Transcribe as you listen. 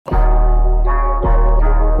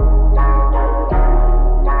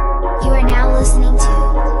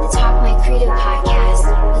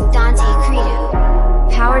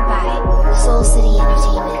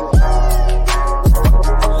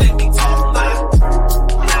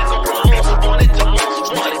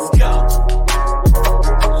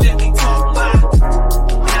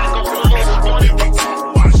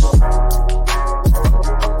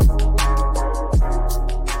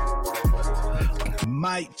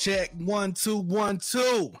Check 1 2 1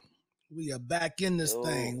 2. We are back in this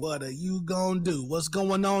thing. What are you gonna do? What's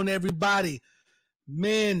going on, everybody?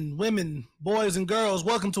 Men, women, boys, and girls.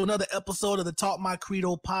 Welcome to another episode of the Talk My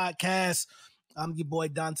Credo podcast. I'm your boy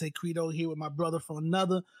Dante Credo here with my brother from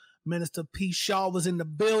another. Minister P. Shaw was in the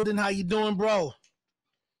building. How you doing, bro?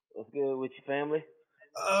 What's good with your family?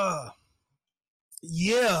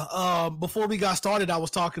 Before we got started, I was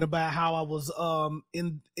talking about how I was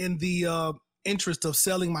in the interest of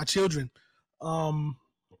selling my children.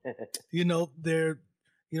 It's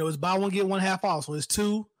buy one get one half off, so it's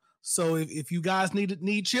two. So if you guys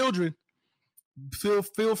need children, feel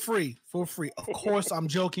free. Of course, I'm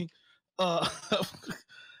joking. Of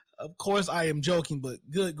course, I am joking, but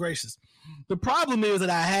good gracious, the problem is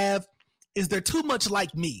that I have is they're too much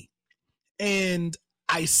like me, and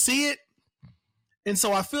I see it. And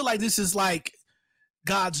so I feel like this is like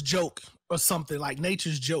God's joke or something, like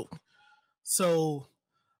nature's joke. So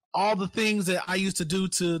all the things that I used to do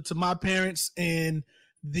to my parents and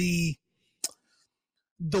the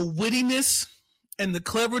wittiness and the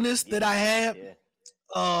cleverness that I have,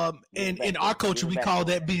 and in our culture we call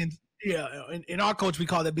that being in our culture we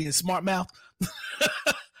call that being smart mouth.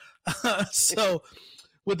 So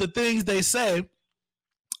with the things they say,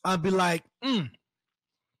 I'd be like, you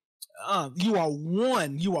are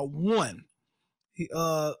one.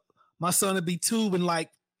 My son would be 2 in like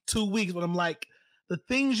 2 weeks, but I'm like, the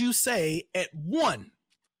things you say at 1,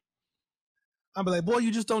 I'll be like, boy,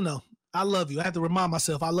 you just don't know. I love you. I have to remind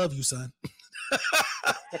myself, I love you, son.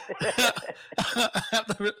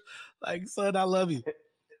 Like, son, I love you.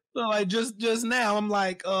 So like just now, I'm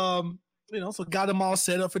like, so got him all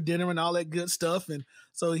set up for dinner and all that good stuff. And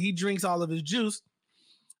so he drinks all of his juice.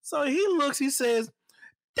 So he says,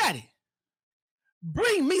 Daddy,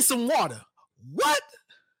 bring me some water. What?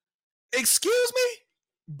 Excuse me?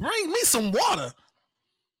 Bring me some water.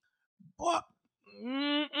 Boy,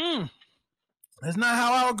 that's not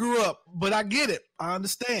how I grew up, but I get it. I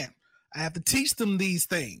understand. I have to teach them these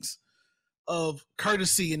things of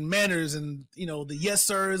courtesy and manners and, the yes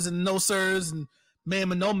sirs and no sirs and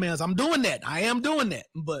ma'am and no ma'ams. I'm doing that. I am doing that.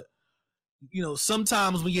 But,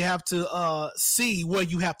 sometimes when you have to see where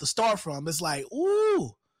you have to start from, it's like,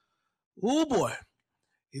 ooh boy,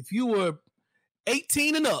 if you were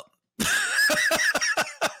 18 and up,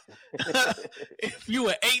 if you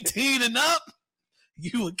were 18 and up,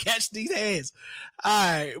 you would catch these hands. All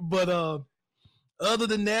right, but other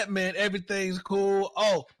than that, man, everything's cool.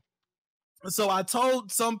 Oh, so I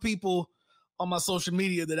told some people on my social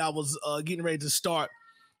media that I was getting ready to start,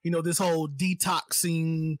 this whole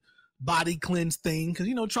detoxing body cleanse thing, because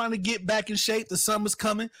trying to get back in shape. The summer's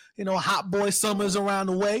coming. Hot boy summer's around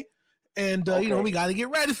the way, and we got to get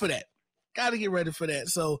ready for that.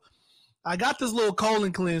 So I got this little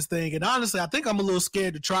colon cleanse thing, and honestly, I think I'm a little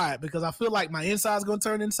scared to try it because I feel like my inside's going to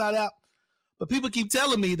turn inside out. But people keep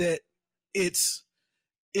telling me that it's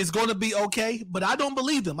going to be okay, but I don't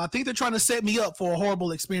believe them. I think they're trying to set me up for a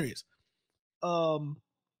horrible experience. So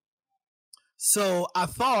I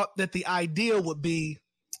thought that the idea would be,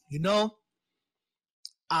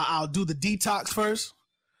 I'll do the detox first,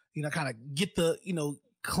 kind of get the,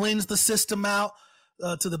 cleanse the system out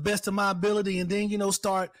to the best of my ability, and then,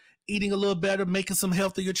 start eating a little better, making some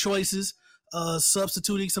healthier choices,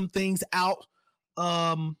 substituting some things out.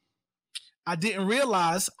 I didn't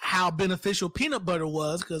realize how beneficial peanut butter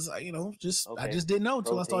was because, I just didn't know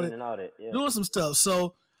until I started doing some stuff.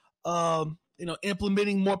 So,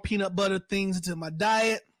 implementing more peanut butter things into my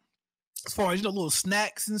diet as far as, little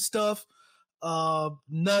snacks and stuff,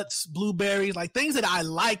 nuts, blueberries, like things that I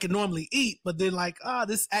like and normally eat, but then like,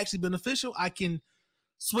 this is actually beneficial. I can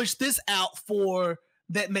switch this out for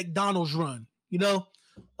that McDonald's run, so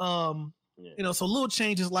little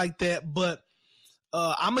changes like that. But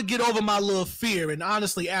I'm gonna get over my little fear, and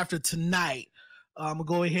honestly, after tonight, I'm gonna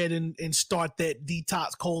go ahead and start that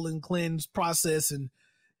detox colon cleanse process. And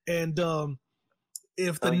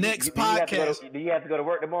if the next podcast, do you have to go to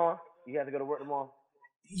work tomorrow? You have to go to work tomorrow.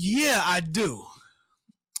 Yeah, I do.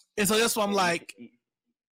 And so that's why I'm like,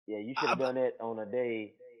 you should have done that on a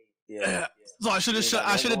day. Yeah. So I should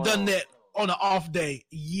have done that on an off day.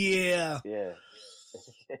 Yeah. Yeah.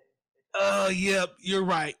 Yeah, you're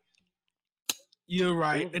right.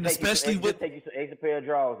 And especially take you some extra pair of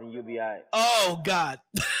drawers and you'll be all right. Oh God.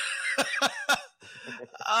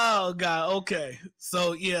 Oh God. Okay.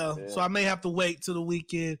 So yeah. So I may have to wait till the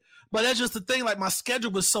weekend. But that's just the thing. Like my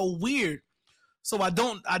schedule was so weird. So I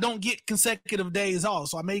don't get consecutive days off.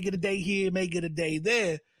 So I may get a day here, may get a day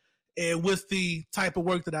there. And with the type of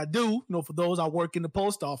work that I do, for those, I work in the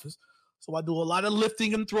post office. So I do a lot of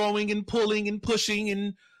lifting and throwing and pulling and pushing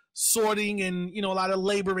and sorting and, you know, a lot of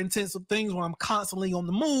labor intensive things when I'm constantly on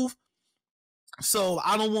the move. So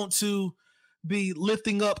I don't want to be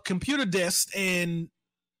lifting up computer desks and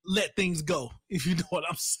let things go, if you know what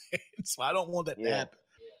I'm saying. So I don't want that to happen.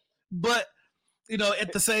 But, you know,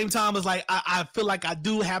 at the same time, it's like I feel like I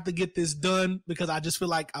do have to get this done because I just feel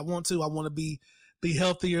like I want to be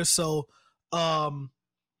healthier. So,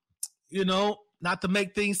 you know, not to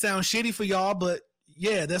make things sound shitty for y'all, but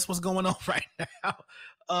yeah, that's what's going on right now.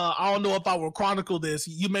 I don't know if I will chronicle this.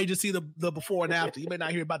 You may just see the before and after. You may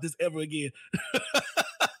not hear about this ever again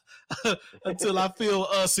until I feel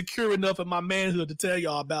secure enough in my manhood to tell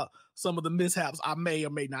y'all about some of the mishaps I may or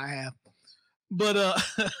may not have. But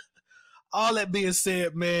all that being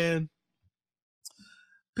said, man,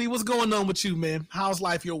 P, what's going on with you, man? How's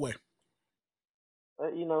life your way?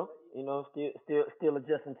 You know, still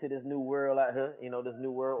adjusting to this new world out here. You know, this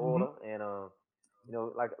new world order, and you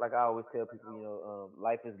know, like I always tell people, you know,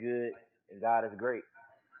 life is good and God is great.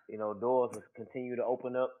 You know, doors continue to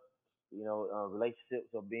open up. You know,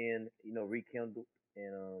 relationships are being, you know, rekindled,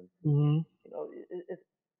 and you know, it's.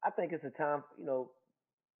 I think it's a time, you know,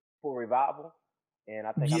 for revival, and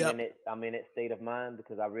I think I'm in that state of mind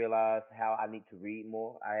because I realize how I need to read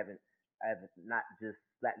more. I haven't not just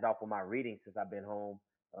slacked off on my reading since I've been home.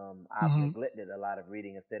 I've neglected a lot of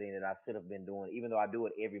reading and studying that I should have been doing, even though I do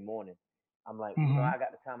it every morning. I'm like, you know, I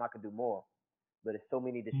got the time, I could do more. But it's so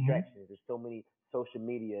many distractions. There's so many social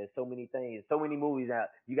media. There's so many things. So many movies out.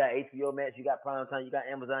 You got HBO Max. You got Prime Time. You got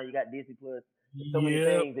Amazon. You got Disney Plus. There's so many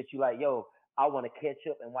things that you like, yo, I want to catch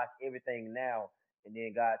up and watch everything now. And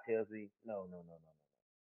then God tells me, no.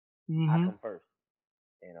 I come first.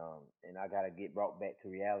 And I got to get brought back to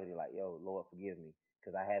reality like, yo, Lord, forgive me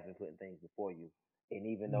because I have been putting things before you. And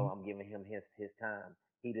even though I'm giving him his time,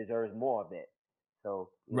 he deserves more of that. So,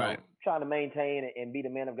 you know, trying to maintain and be the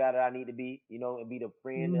man of God that I need to be, you know, and be the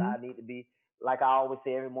friend that I need to be. Like I always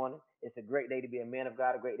say every morning, it's a great day to be a man of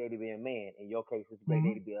God, a great day to be a man. In your case, it's a great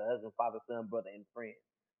day to be a husband, father, son, brother, and friend.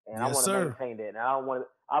 And I want to maintain that. And I don't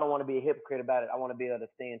want to be a hypocrite about it. I want to be able to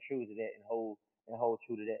stand true to that and hold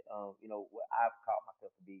true to that. You know, what I've called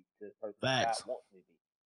myself to be, to the person that God wants me to be.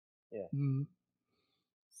 Yeah.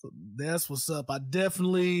 So that's what's up.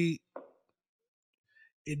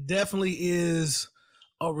 It definitely is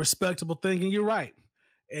a respectable thing, and you're right.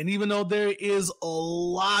 And even though there is a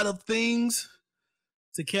lot of things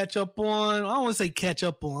to catch up on, I don't want to say catch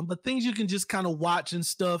up on, but things you can just kind of watch and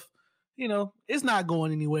stuff, you know, it's not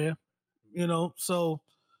going anywhere, you know. So,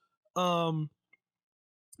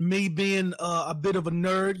 me being a bit of a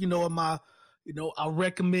nerd, you know, I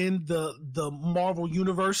recommend the Marvel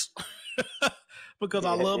universe because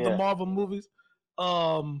I love the Marvel movies.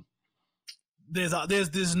 There's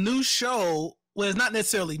this new show. Well, it's not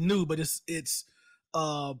necessarily new, but it's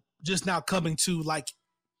just now coming to like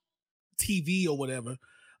TV or whatever.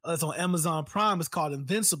 It's on Amazon Prime. It's called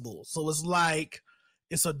Invincible. So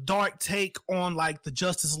it's a dark take on like the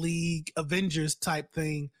Justice League Avengers type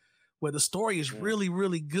thing, where the story is really,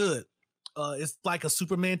 really good. It's like a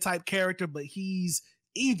Superman type character, but he's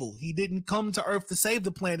evil. He didn't come to Earth to save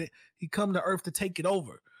the planet. He come to Earth to take it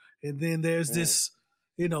over. And then there's this,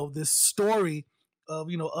 you know, this story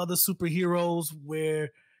of, you know, other superheroes where,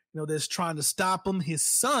 you know, there's trying to stop him. His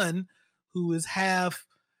son, who is half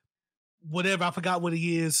whatever, I forgot what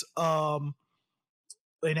he is, and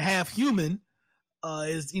half human,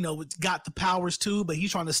 is, you know, got the powers too, but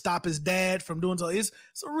he's trying to stop his dad from doing so. It's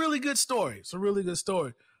a really good story. It's a really good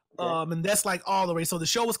story. And that's like all the way. So the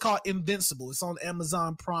show is called Invincible. It's on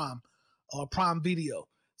Amazon Prime or Prime Video.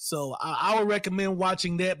 So I would recommend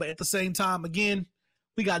watching that. But at the same time, again,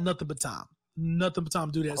 we got nothing but time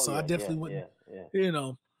to do that. I definitely wouldn't, you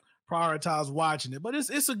know, prioritize watching it. But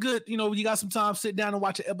it's a good, you know, you got some time, sit down and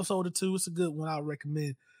watch an episode or two. It's a good one. I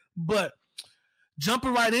recommend. But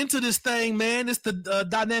jumping right into this thing, man, it's the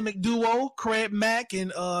dynamic duo, Craig Mack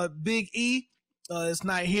and Big E. It's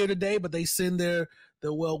not here today, but they send their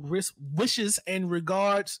well wishes and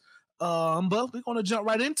regards. But we're going to jump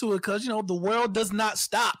right into it because, you know, the world does not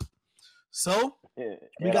stop. So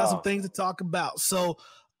we got some things to talk about. So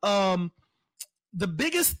the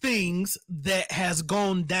biggest things that has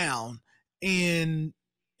gone down in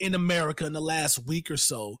America in the last week or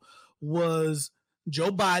so was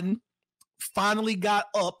Joe Biden finally got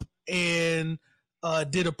up and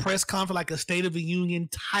did a press conference, like a State of the Union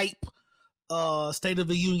type, State of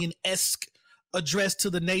the Union-esque address to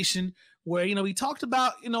the nation, where, you know, he talked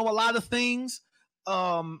about, you know, a lot of things.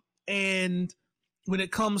 And when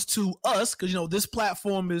it comes to us, because, you know, this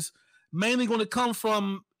platform is mainly going to come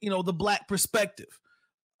from, you know, the Black perspective.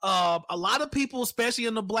 A lot of people, especially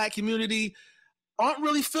in the Black community, aren't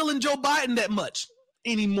really feeling Joe Biden that much.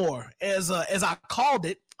 anymore, as I called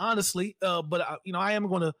it, honestly. But I am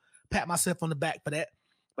going to pat myself on the back for that.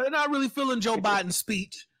 But not really feeling Joe Biden's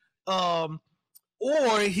speech,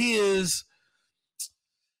 or his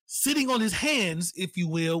sitting on his hands, if you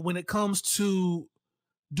will, when it comes to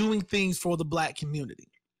doing things for the Black community,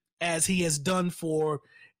 as he has done for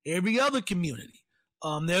every other community.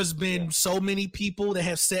 There's been so many people that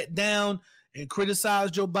have sat down and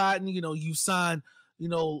criticized Joe Biden. You signed,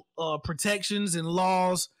 protections and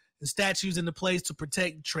laws and statutes into place to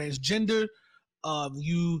protect transgender.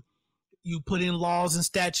 You put in laws and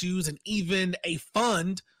statutes and even a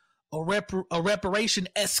fund, a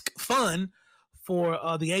reparation-esque fund for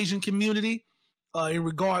the Asian community in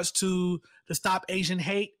regards to the Stop Asian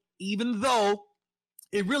Hate, even though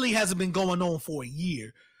it really hasn't been going on for a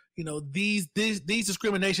year. These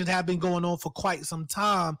discriminations have been going on for quite some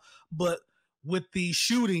time, but with the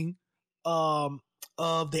shooting of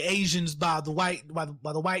the Asians by the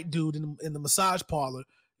white dude in the massage parlor,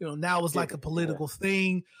 now it's like a political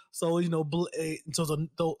thing. So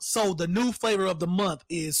so the new flavor of the month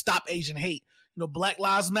is Stop Asian Hate. Black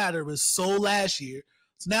Lives Matter was so last year,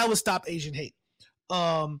 so now it's Stop Asian Hate.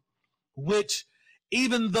 Which,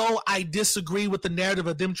 even though I disagree with the narrative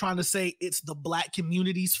of them trying to say it's the Black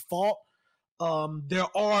community's fault, there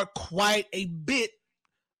are quite a bit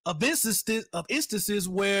of instances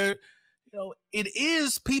where it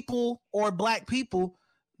is people or Black people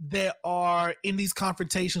that are in these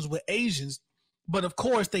confrontations with Asians, but of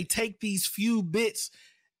course they take these few bits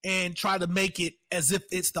and try to make it as if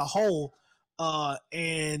it's the whole.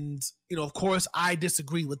 And of course I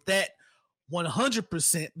disagree with that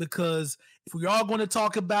 100%, because if we are going to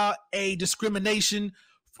talk about a discrimination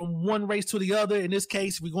from one race to the other, in this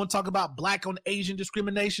case, if we're going to talk about Black on Asian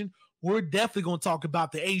discrimination, we're definitely going to talk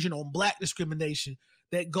about the Asian on Black discrimination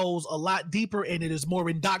that goes a lot deeper, and it is more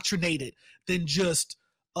indoctrinated than just,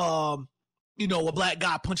 a Black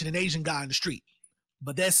guy punching an Asian guy in the street.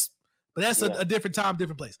 But that's a different time,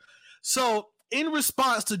 different place. So in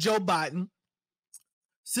response to Joe Biden,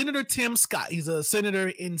 Senator Tim Scott, he's a senator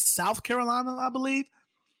in South Carolina, I believe,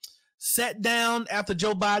 sat down after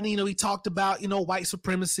Joe Biden, he talked about, white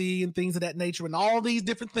supremacy and things of that nature and all these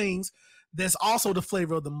different things. That's also the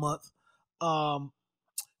flavor of the month.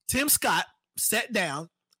 Tim Scott sat down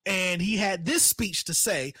and he had this speech to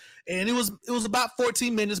say, and it was about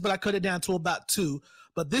 14 minutes, but I cut it down to about 2.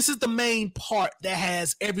 But this is the main part that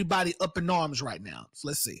has everybody up in arms right now. So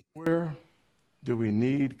let's see. Where do we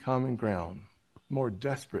need common ground more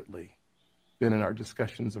desperately than in our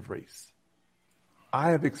discussions of race? I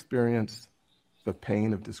have experienced the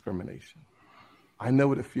pain of discrimination. I know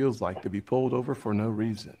what it feels like to be pulled over for no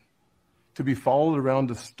reason, to be followed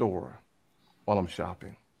around a store while I'm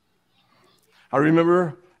shopping. I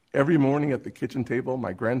remember every morning at the kitchen table,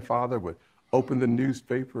 my grandfather would open the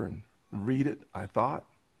newspaper and read it, I thought.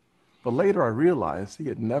 But later I realized he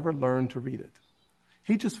had never learned to read it.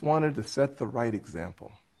 He just wanted to set the right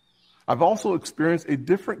example. I've also experienced a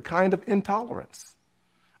different kind of intolerance.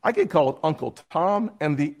 I get called Uncle Tom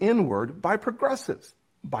and the N-word by progressives,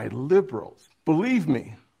 by liberals. Believe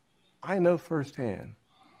me, I know firsthand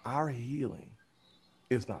our healing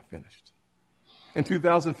is not finished. In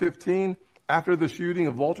 2015, after the shooting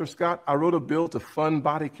of Walter Scott, I wrote a bill to fund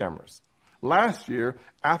body cameras. Last year,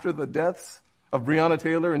 after the deaths of Breonna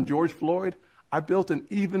Taylor and George Floyd, I built an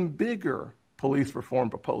even bigger police reform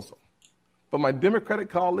proposal. But my Democratic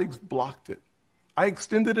colleagues blocked it. I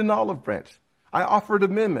extended an olive branch. I offered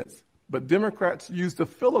amendments, but Democrats used a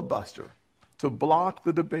filibuster to block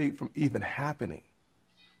the debate from even happening.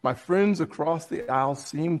 My friends across the aisle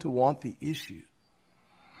seemed to want the issue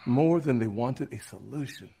more than they wanted a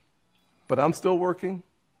solution. But I'm still working.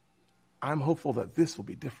 I'm hopeful that this will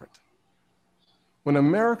be different. When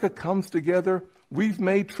America comes together, we've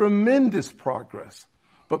made tremendous progress,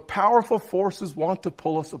 but powerful forces want to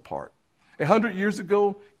pull us apart. 100 years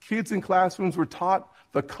ago, kids in classrooms were taught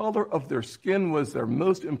the color of their skin was their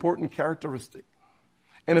most important characteristic.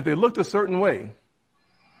 And if they looked a certain way,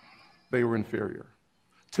 they were inferior.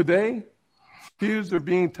 Today, kids are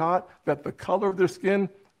being taught that the color of their skin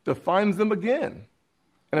defines them again.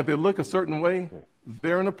 And if they look a certain way,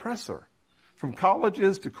 they're an oppressor. From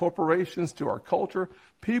colleges to corporations to our culture,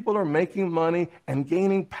 people are making money and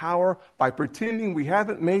gaining power by pretending we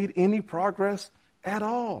haven't made any progress at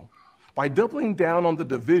all, by doubling down on the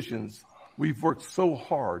divisions we've worked so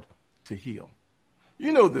hard to heal.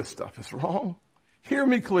 You know this stuff is wrong. Hear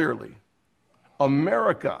me clearly.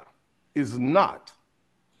 America is not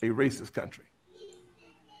a racist country.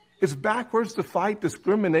 It's backwards to fight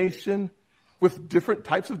discrimination with different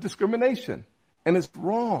types of discrimination. And it's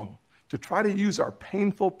wrong to try to use our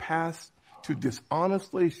painful past to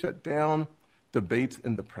dishonestly shut down debates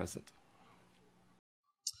in the present.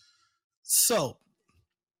 So,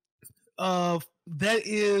 that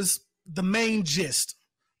is the main gist.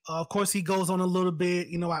 Of course, he goes on a little bit.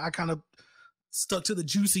 I kind of stuck to the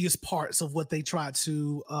juiciest parts of what they tried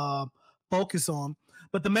to focus on.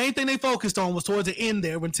 But the main thing they focused on was towards the end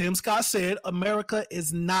there when Tim Scott said America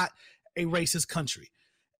is not a racist country.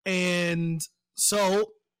 And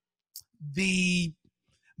so the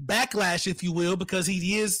backlash, if you will, because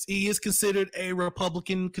he is considered a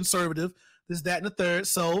Republican conservative, this, that, and the third.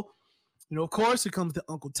 So, of course, it comes to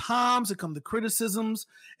Uncle Tom's, it comes to criticisms.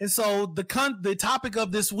 And so the topic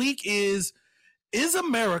of this week is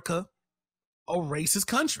America a racist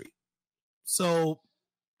country? So,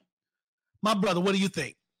 my brother, what do you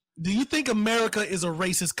think? Do you think America is a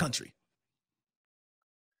racist country?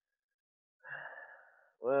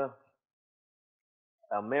 Well,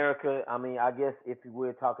 America, I guess if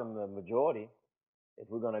we're talking the majority, if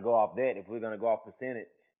we're going to go off that, if we're going to go off percentage,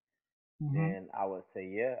 then I would say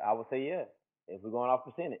yeah. If we're going off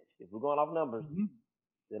percentage, if we're going off numbers,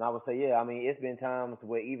 then I would say yeah. It's been times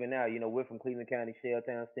where even now, we're from Cleveland County,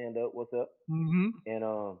 Shelltown, stand up, what's up?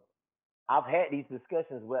 And I've had these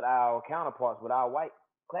discussions with our counterparts, with our white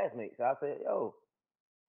classmates. So I said, yo,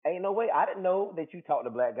 ain't no way. I didn't know that you talk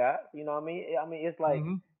to black guys. You know what I mean? It's like,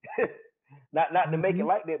 not to make it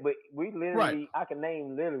like that, but we literally, right. I can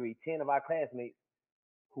name literally 10 of our classmates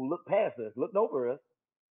who looked past us, looked over us,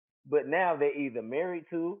 but now they're either married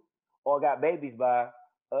to or got babies by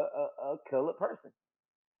a colored person.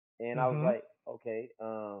 And I was like, okay,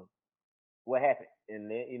 what happened? And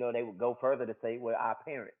then, they would go further to say, well, our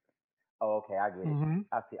parents. Oh, okay, I get it.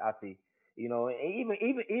 I see. And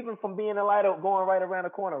even from being a light up, going right around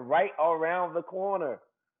the corner. Right around the corner.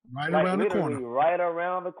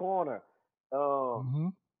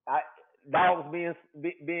 Dogs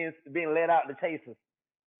being let out to chase us.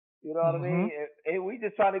 You know what I mean? And we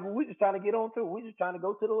just trying to get on through. We just trying to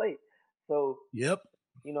go to the lake. So yep.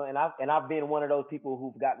 And I've been one of those people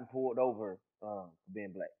who've gotten pulled over for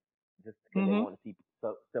being black, just because they want to see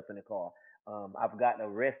stuff in the car. I've gotten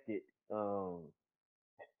arrested.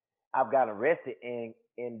 I've gotten arrested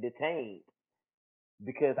and detained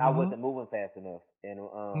because I wasn't moving fast enough.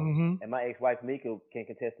 And my ex-wife Mika can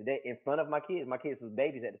contest to that. In front of my kids was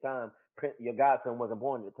babies at the time. Your godson wasn't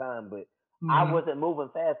born at the time, but I wasn't moving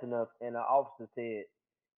fast enough. And the officer said,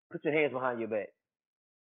 "Put your hands behind your back."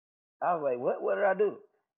 I was like, "What did I do?"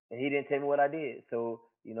 And he didn't tell me what I did. So,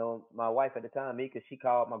 my wife at the time, Mika, she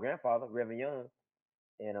called my grandfather, Reverend Young,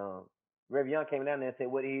 and Reverend Young came down there and said,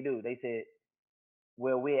 "What did he do?" They said,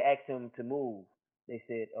 "Well, we asked him to move." They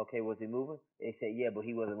said, "Okay, was he moving?" They said, "Yeah, but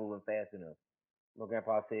he wasn't moving fast enough." My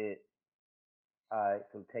grandpa said, "All right,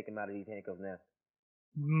 so take him out of these handcuffs now."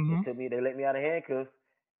 They let me out of handcuffs,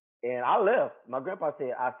 and I left. My grandpa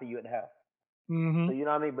said, "I'll see you at the house." So you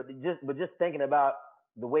know what I mean? But just thinking about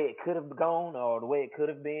the way it could have gone or the way it could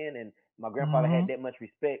have been, and my grandfather had that much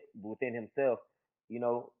respect within himself,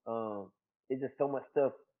 it's just so much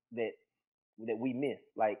stuff that we miss.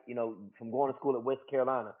 Like, from going to school at West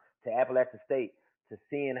Carolina to Appalachian State to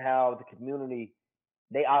seeing how the community,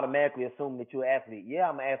 they automatically assume that you're an athlete. Yeah,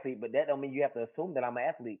 I'm an athlete, but that don't mean you have to assume that I'm an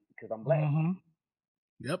athlete because I'm black.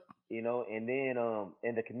 Yep. And then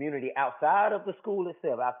in the community outside of the school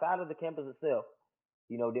itself, outside of the campus itself,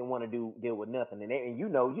 didn't want to deal with nothing. And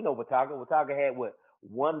Watauga had what,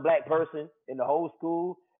 one black person in the whole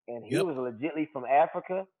school, and he was legitly from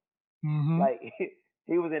Africa. Like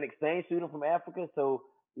he was an exchange student from Africa. So,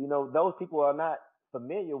 those people are not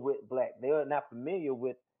familiar with black. They are not familiar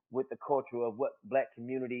with the culture of what black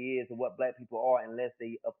community is and what black people are unless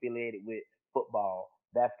they affiliated with football,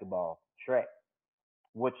 basketball, track,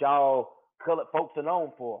 what y'all colored folks are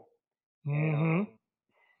known for. And,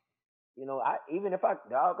 even if I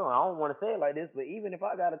don't want to say it like this, but even if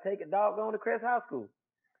I got to take a doggone to Crest High School,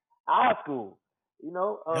 our school,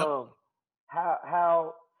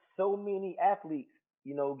 how so many athletes,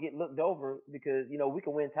 get looked over because, we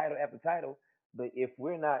can win title after title, but if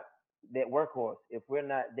we're not that workhorse, if we're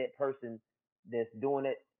not that person that's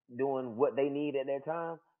doing what they need at that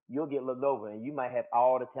time, you'll get looked over, and you might have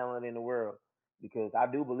all the talent in the world. Because I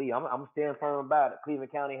do believe, I'm staying firm about it,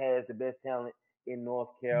 Cleveland County has the best talent in North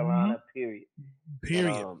Carolina, period.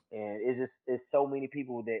 And it's so many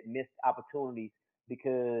people that missed opportunities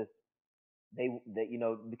because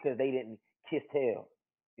because they didn't kiss tail.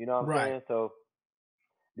 You know what I'm saying? So,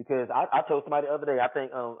 because I told somebody the other day, I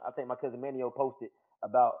think my cousin Manio posted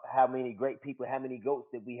about how many great people, how many GOATs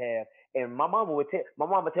that we have. And my mama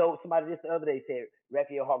tell somebody this the other day, said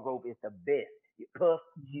Raphael Hargrove is the best. Puff,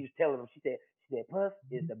 she was telling him, she said, Puff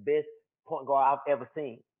is the best point guard I've ever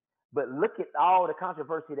seen. But look at all the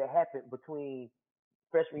controversy that happened between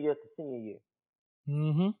freshman year to senior year.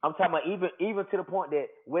 Mm-hmm. I'm talking about even to the point that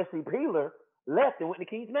Wesley Peeler left and went to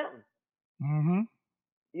Kings Mountain. Mm-hmm.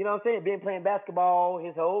 You know what I'm saying? Been playing basketball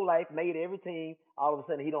his whole life, made every team. All of a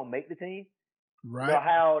sudden, he don't make the team. Right. You know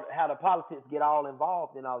how the politics get all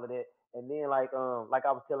involved in all of that. And then like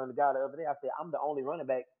I was telling the guy the other day, I said I'm the only running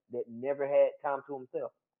back that never had time to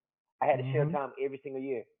himself. I had to share time every single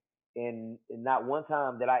year, and not one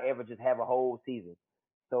time did I ever just have a whole season.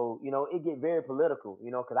 So you know it get very political, you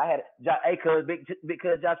know, because I had big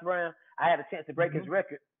cuz Josh Brown, I had a chance to break his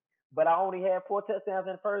record, but I only had 4 touchdowns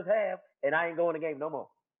in the first half, and I ain't going the game no more.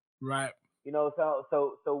 Right. You know,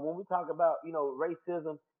 so when we talk about you know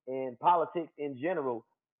racism and politics in general,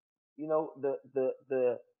 you know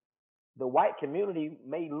the white community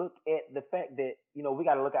may look at the fact that you know we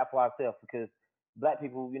got to look out for ourselves because black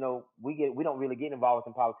people, you know, we don't really get involved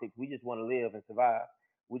in politics. We just want to live and survive.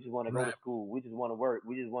 We just want to go to school. We just want to work.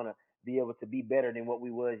 We just want to be able to be better than what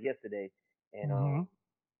we was yesterday. And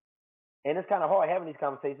and it's kind of hard having these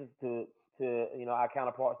conversations to you know our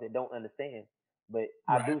counterparts that don't understand. But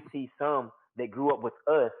I do see some that grew up with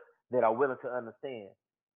us that are willing to understand.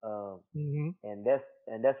 And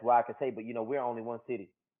that's why I can say, but you know, we're only one city.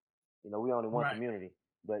 You know, we're only one community.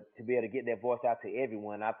 But to be able to get that voice out to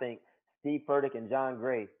everyone, I think Steve Furtick and John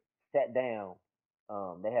Gray sat down.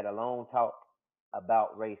 They had a long talk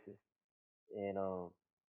about races, and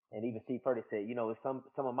even Steve Furtick said, you know, some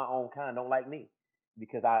of my own kind don't like me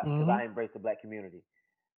because I embrace the black community.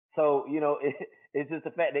 So you know, it's just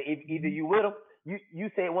the fact that if either you with them, you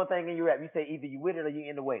say one thing in your rap, you say either you with it or you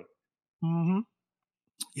in the way.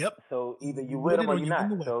 Yep. So either you with them or you're not.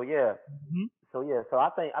 So yeah. So yeah. So I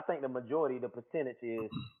think the majority, the percentage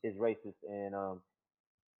is racist, and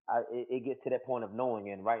it gets to that point of knowing.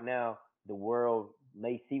 And right now, the world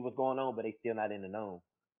may see what's going on, but they still not in the know.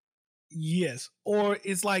 Yes, or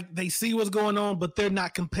it's like they see what's going on, but they're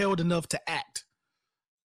not compelled enough to act.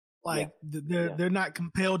 Like they're not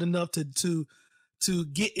compelled enough to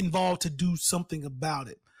get involved to do something about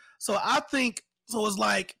it. So I think so. It's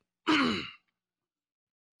like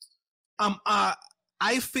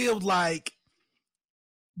I feel like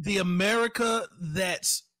the America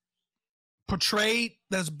that's portrayed,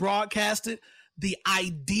 that's broadcasted, the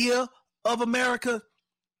idea of America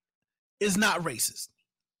is not racist.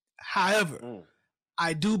 However,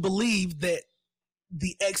 I do believe that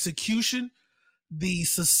the execution, the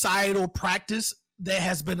societal practice that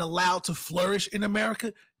has been allowed to flourish in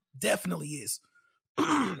America definitely is.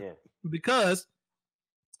 Because,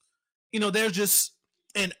 you know, there's just,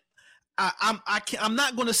 and I'm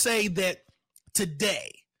not going to say that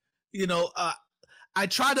today, you know, I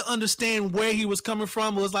try to understand where he was coming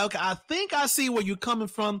from. It was like, okay, I think I see where you're coming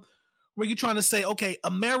from, where you're trying to say, okay,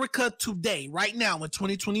 America today, right now in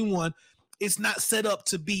 2021, it's not set up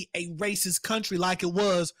to be a racist country like it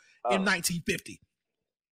was in 1950.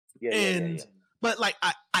 But like,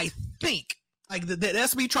 I think like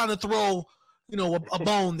that's me trying to throw, you know, a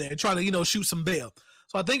bone there, trying to, you know, shoot some bail.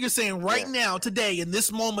 So I think you're saying right now, today, in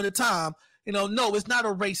this moment of time, you know, no, it's not a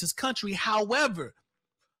racist country. However,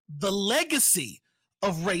 the legacy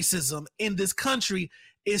of racism in this country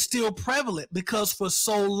is still prevalent because for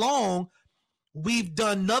so long, we've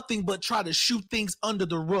done nothing but try to shoot things under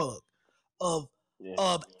the rug of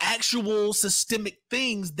actual systemic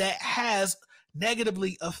things that has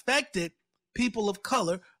negatively affected people of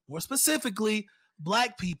color, more specifically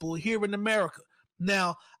Black people here in America.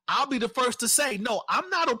 Now, I'll be the first to say, no, I'm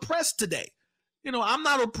not oppressed today. You know, I'm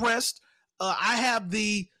not oppressed. I have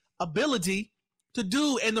the ability to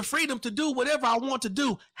do and the freedom to do whatever I want to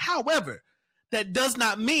do. However, that does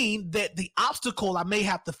not mean that the obstacle I may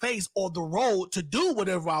have to face or the road to do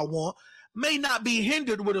whatever I want may not be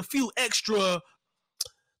hindered with a few extra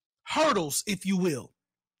hurdles, if you will,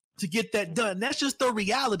 to get that done. That's just the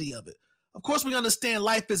reality of it. Of course, we understand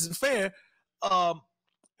life isn't fair.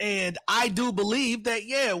 And I do believe that,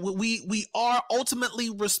 we are ultimately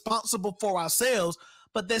responsible for ourselves,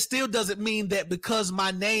 but that still doesn't mean that because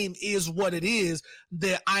my name is what it is,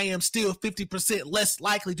 that I am still 50% less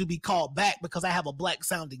likely to be called back because I have a Black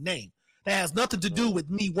sounding name. That has nothing to do with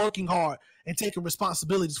me working hard and taking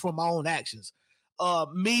responsibilities for my own actions.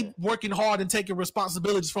 Me working hard and taking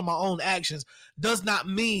responsibilities for my own actions does not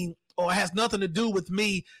mean or has nothing to do with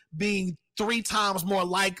me being 3 times more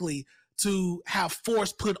likely to have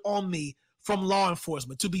force put on me from law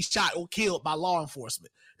enforcement, to be shot or killed by law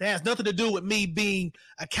enforcement. That has nothing to do with me being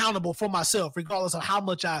accountable for myself, regardless of how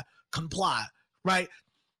much I comply, right?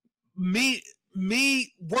 Me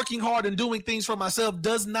working hard and doing things for myself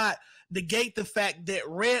does not negate the fact that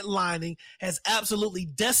redlining has absolutely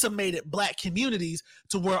decimated Black communities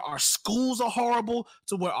to where our schools are horrible,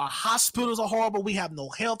 to where our hospitals are horrible. We have no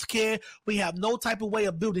health care. We have no type of way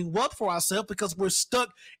of building wealth for ourselves because we're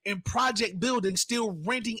stuck in project buildings, still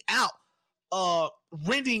renting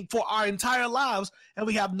for our entire lives, and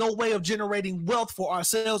we have no way of generating wealth for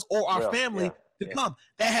ourselves or our family to come.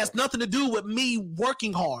 That has nothing to do with me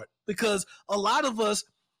working hard, because a lot of us,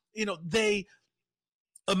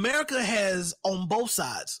 America has, on both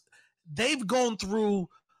sides, they've gone through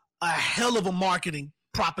a hell of a marketing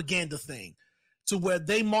propaganda thing to where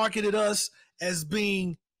they marketed us as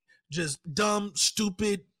being just dumb,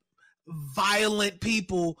 stupid, violent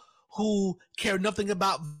people who care nothing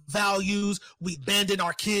about values. We abandon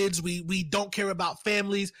our kids. We don't care about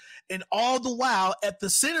families. And all the while, at the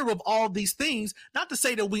center of all these things, not to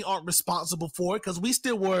say that we aren't responsible for it, because we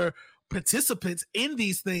still were participants in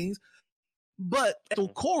these things, but at the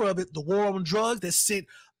core of it, the war on drugs that sent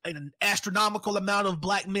an astronomical amount of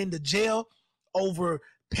Black men to jail over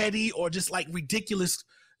petty or just like ridiculous,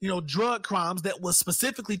 drug crimes that was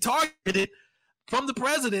specifically targeted from the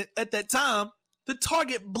president at that time to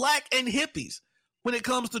target Black and hippies when it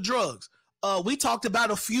comes to drugs. We talked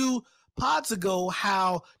about a few pods ago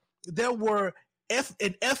how there were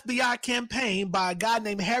an FBI campaign by a guy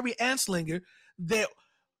named Harry Anslinger that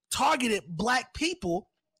targeted Black people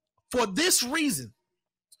for this reason.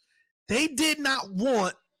 They did not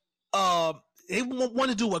want, they want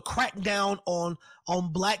to do a crackdown on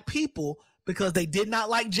Black people because they did not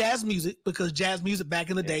like jazz music, because jazz music back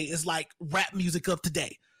in the day is like rap music of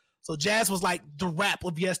today. So jazz was like the rap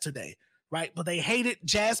of yesterday, right? But they hated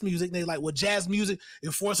jazz music. They like, well, jazz music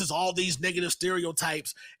enforces all these negative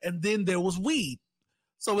stereotypes. And then there was weed.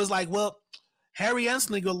 So it's like, well, Harry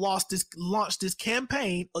Anslinger launched this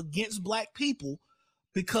campaign against Black people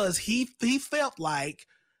because he felt like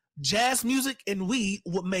jazz music and weed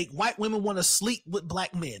would make white women want to sleep with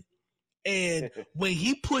Black men. And when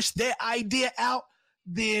he pushed that idea out,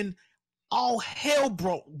 then all hell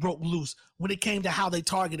broke loose when it came to how they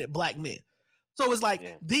targeted Black men. So it's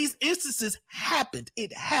like these instances happened.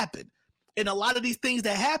 It happened. And a lot of these things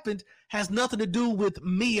that happened has nothing to do with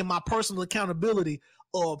me and my personal accountability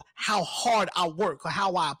of how hard I work or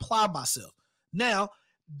how I apply myself. Now,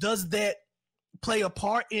 does that play a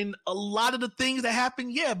part in a lot of the things that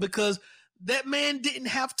happen? Yeah, because that man didn't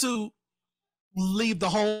have to leave the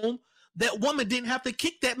home. That woman didn't have to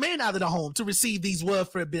kick that man out of the home to receive these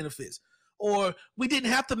welfare benefits. Or we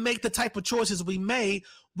didn't have to make the type of choices we made.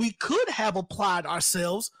 We could have applied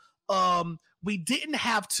ourselves. We didn't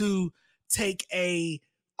have to take a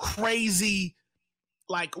crazy,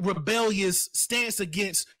 like, rebellious stance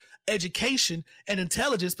against education and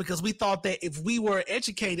intelligence because we thought that if we were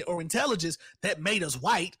educated or intelligent, that made us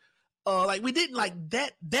white. Like, we didn't like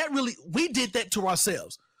that. We did that to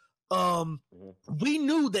ourselves. We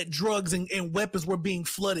knew that drugs and weapons were being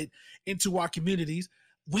flooded into our communities.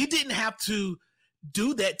 We didn't have to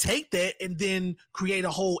do that, take that, and then create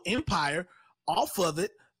a whole empire off of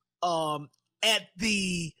it at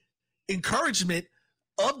the encouragement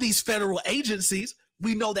of these federal agencies.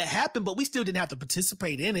 We know that happened, but we still didn't have to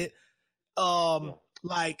participate in it.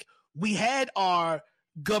 Like, we had our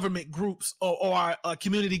government groups or our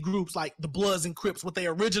community groups like the Bloods and Crips, what they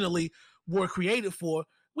originally were created for.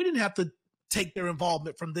 We didn't have to take their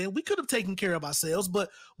involvement from them. We could have taken care of ourselves, but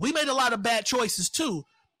we made a lot of bad choices too.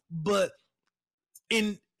 But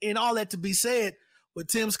in all that to be said with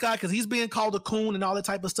Tim Scott, because he's being called a coon and all that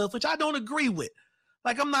type of stuff, which I don't agree with.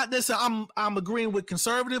 Like, I'm not necessarily, I'm agreeing with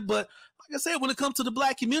conservative, but like I said, when it comes to the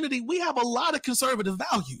Black community, we have a lot of conservative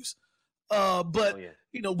values. But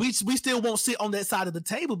we still won't sit on that side of the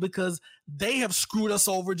table because they have screwed us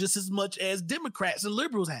over just as much as Democrats and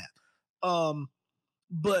liberals have.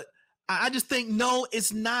 But I just think, no,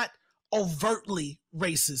 it's not overtly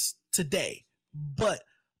racist today, but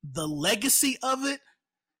the legacy of it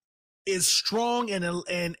is strong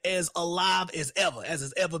and as alive as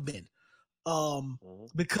it's ever been.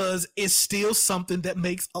 Because it's still something that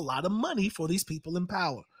makes a lot of money for these people in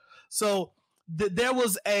power. So this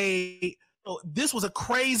was a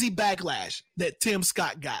crazy backlash that Tim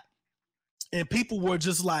Scott got, and people were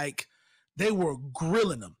just like, they were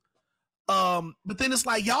grilling him. But then it's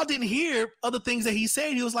like, y'all didn't hear other things that he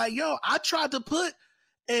said. He was like, yo, I tried to put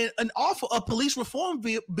an offer, a police reform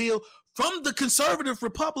bill from the conservative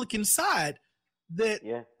Republican side that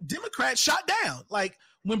Democrats shot down. Like,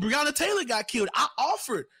 when Breonna Taylor got killed, I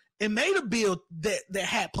offered and made a bill that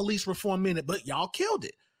had police reform in it, but y'all killed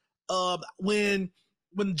it. When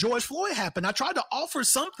George Floyd happened, I tried to offer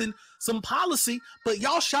some policy, but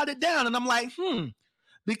y'all shot it down. And I'm like,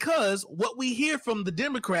 because what we hear from the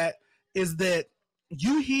Democrat is that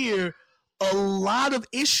you hear a lot of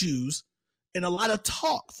issues and a lot of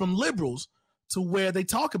talk from liberals to where they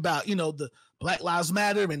talk about, the Black Lives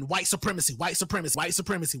Matter and white supremacy,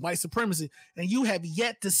 and you have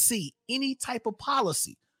yet to see any type of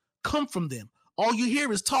policy come from them. All you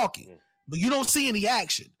hear is talking, but you don't see any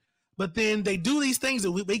action. But then they do these things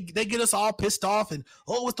that they get us all pissed off and,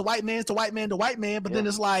 it's the white man, it's the white man, the white man. But then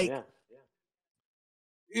it's like,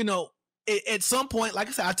 at some point, like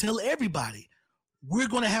I said, I tell everybody, we're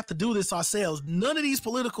going to have to do this ourselves. None of these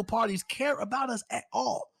political parties care about us at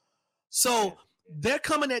all. So they're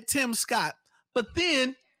coming at Tim Scott, but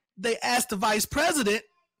then they asked the vice president,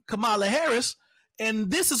 Kamala Harris, and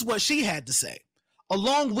this is what she had to say,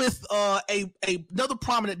 along with another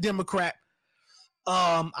prominent Democrat.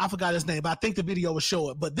 I forgot his name, but I think the video will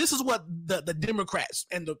show it. But this is what the Democrats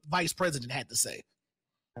and the vice president had to say.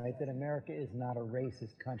 Right, that America is not a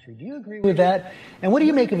racist country. Do you agree with that? And what do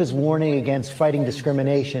you make of his warning against fighting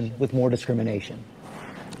discrimination with more discrimination?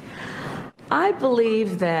 I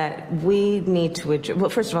believe that we need to well,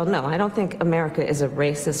 first of all, no, I don't think America is a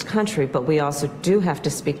racist country, but we also do have to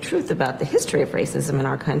speak truth about the history of racism in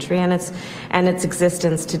our country and its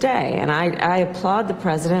existence today. And I applaud the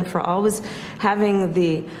president for always having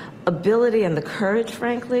the ability and the courage,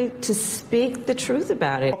 frankly, to speak the truth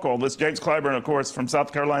about it. This James Clyburn, of course, from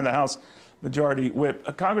South Carolina, the House Majority Whip.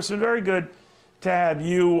 Congressman, very good to have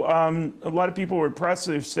you. A lot of people were impressed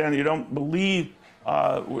to understand that you don't believe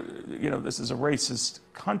this is a racist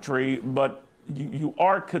country, but you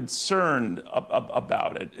are concerned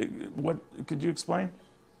about it. What could you explain?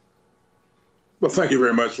 Well, thank you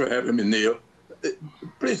very much for having me, Neil.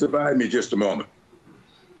 Please abide me just a moment.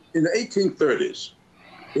 In the 1830s,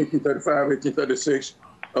 1835, 1836,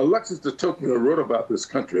 Alexis de Tocqueville wrote about this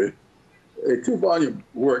country, a 2-volume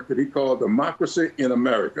work that he called Democracy in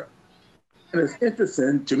America. And it's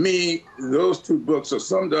interesting to me, those 2 books are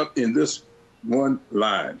summed up in this one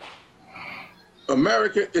line.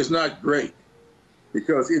 America is not great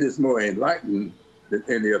because it is more enlightened than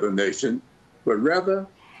any other nation, but rather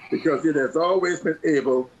because it has always been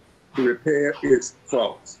able to repair its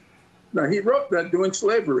faults. Now, he wrote that during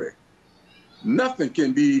slavery. Nothing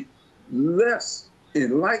can be less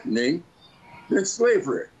enlightening than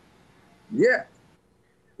slavery. Yet,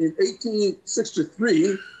 in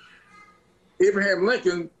 1863, Abraham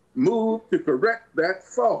Lincoln moved to correct that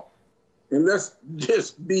fault. And let's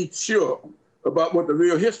just be sure about what the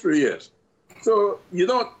real history is. So you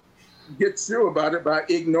don't get sure about it by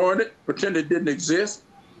ignoring it, pretend it didn't exist.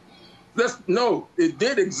 No, it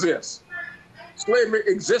did exist. Slavery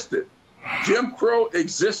existed. Jim Crow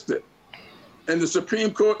existed. And the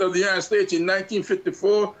Supreme Court of the United States in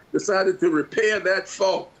 1954 decided to repair that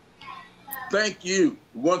fault. Thank you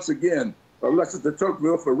once again, Alexis de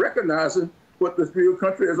Tocqueville, for recognizing what this real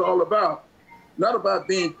country is all about. Not about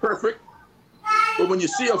being perfect, but when you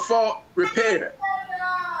see a fault, repair it.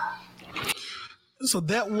 So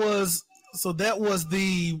that was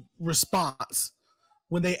the response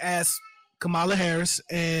when they asked Kamala Harris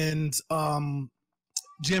and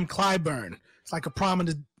Jim Clyburn. It's like a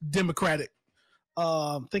prominent Democratic.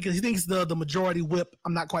 He thinks the majority whip.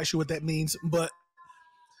 I'm not quite sure what that means, but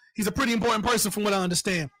he's a pretty important person from what I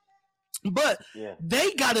understand. But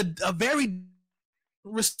they got a very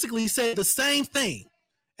realistically said the same thing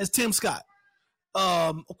as Tim Scott.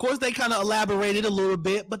 Of course, they kind of elaborated a little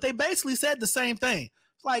bit, but they basically said the same thing.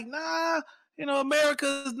 It's like,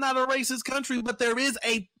 America is not a racist country, but there is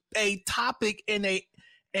a topic and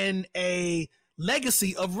a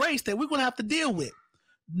legacy of race that we're going to have to deal with.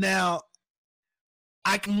 Now,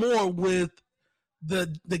 I can more with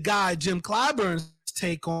the guy Jim Clyburn's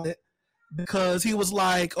take on it, because he was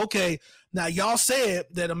like, okay, now y'all said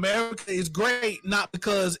that America is great not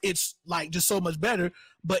because it's like just so much better,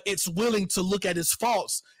 but it's willing to look at its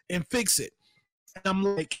faults and fix it. And I'm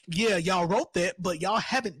like, yeah, y'all wrote that, but y'all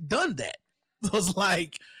haven't done that. It was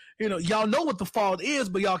like, y'all know what the fault is,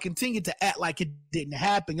 but y'all continue to act like it didn't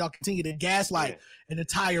happen. Y'all continue to gaslight an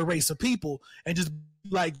entire race of people and just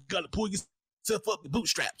like gotta pull yourself up the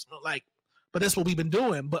bootstraps. But that's what we've been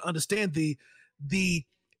doing. But understand the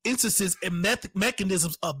instances and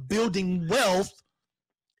mechanisms of building wealth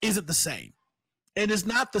isn't the same. And it's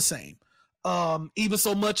not the same. Even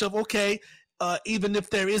so much of, even if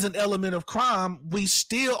there is an element of crime, we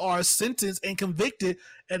still are sentenced and convicted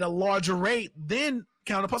at a larger rate than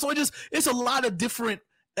counterparts. So it's a lot of different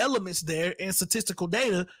elements there and statistical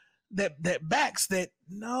data that backs that.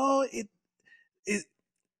 No,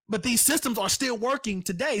 but these systems are still working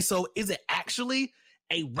today. So is it actually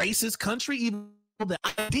a racist country? Even the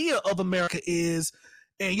idea of America is,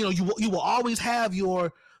 and you will always have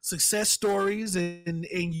your success stories and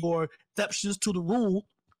your exceptions to the rule.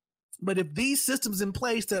 But if these systems in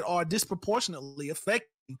place that are disproportionately affecting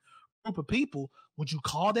a group of people, would you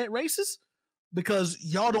call that racist? Because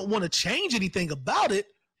y'all don't want to change anything about it.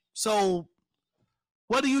 So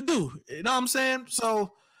what do? You know what I'm saying?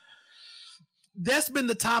 So that's been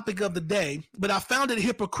the topic of the day, but I found it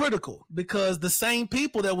hypocritical because the same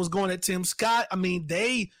people that was going at Tim Scott, I mean,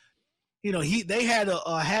 they had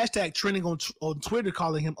a hashtag trending on Twitter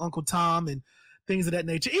calling him Uncle Tom and things of that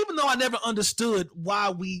nature, even though I never understood why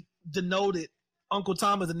we denoted Uncle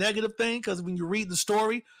Tom as a negative thing, because when you read the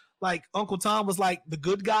story, like Uncle Tom was like the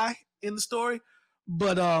good guy in the story,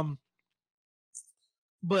 but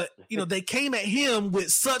they came at him with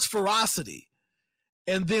such ferocity.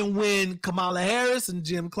 And then when Kamala Harris and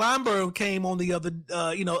Jim Kleinberg came on the other,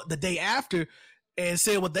 the day after and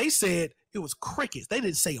said what they said, it was crickets. They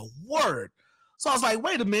didn't say a word. So I was like,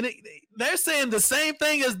 wait a minute. They're saying the same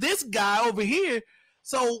thing as this guy over here.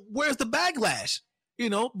 So where's the backlash?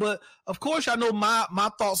 But of course, I know my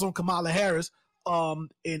thoughts on Kamala Harris.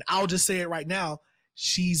 And I'll just say it right now.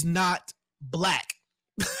 She's not black.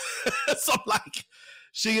 So I'm like,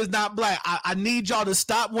 she is not black. I need y'all to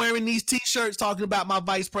stop wearing these t-shirts talking about my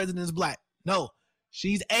vice president is black. No,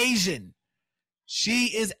 she's Asian. She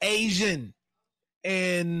is Asian.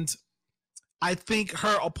 And I think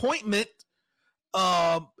her appointment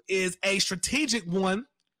is a strategic one,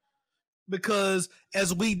 because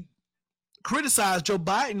as we criticize Joe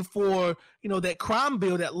Biden for, that crime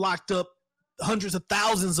bill that locked up hundreds of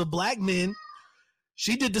thousands of black men,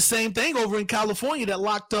 she did the same thing over in California that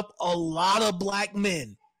locked up a lot of black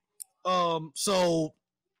men. So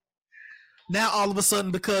now all of a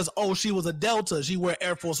sudden, because, she was a Delta, she wear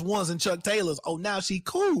Air Force Ones and Chuck Taylors. Oh, now she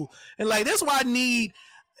cool. And like, that's why I need,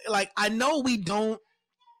 like, I know we don't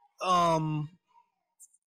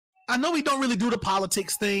really do the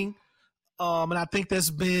politics thing. And I think that's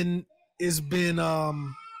been,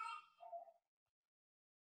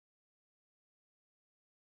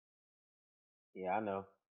 yeah, I know.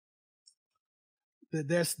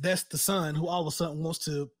 That's the son who all of a sudden wants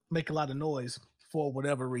to make a lot of noise for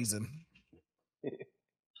whatever reason.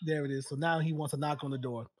 There it is. So now he wants to knock on the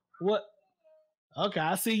door. What? Okay,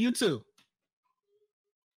 I see you too.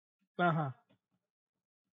 All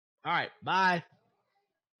right, bye.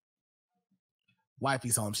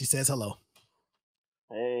 Wifey's home. She says hello.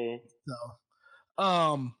 Hey.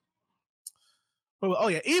 So,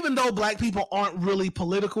 even though black people aren't really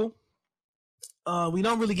political, we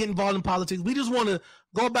don't really get involved in politics. We just want to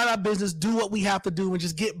go about our business, do what we have to do, and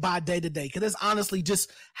just get by day to day. Because that's honestly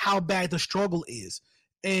just how bad the struggle is.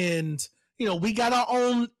 And, we got our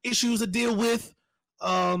own issues to deal with.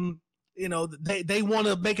 They want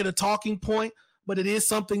to make it a talking point, but it is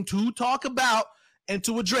something to talk about and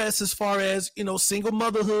to address as far as, single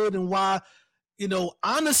motherhood and why,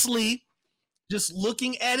 honestly, just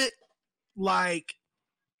looking at it, like,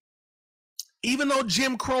 even though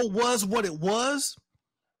Jim Crow was what it was,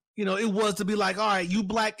 it was to be like, all right, you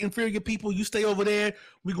black inferior people, you stay over there.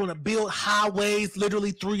 We're going to build highways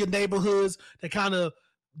literally through your neighborhoods that kind of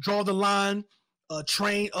draw the line,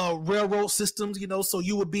 train, railroad systems, so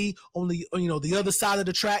you would be on the, the other side of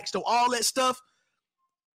the tracks. So all that stuff,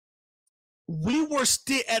 we were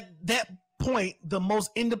still at that point the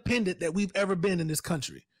most independent that we've ever been in this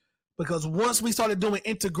country, because once we started doing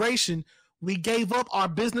integration, we gave up our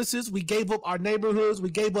businesses, we gave up our neighborhoods, we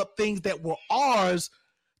gave up things that were ours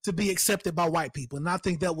to be accepted by white people. And I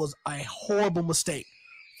think that was a horrible mistake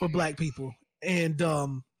for black people. And,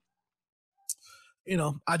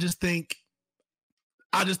 I just think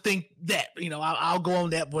that, I'll go on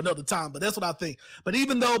that for another time, but that's what I think. But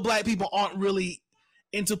even though black people aren't really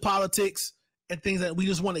into politics and things that we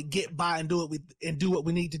just want to get by and do what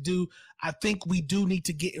we need to do, I think we do need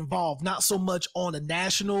to get involved, not so much on a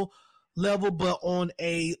national level, but on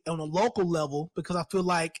a local level, because I feel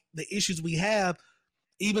like the issues we have,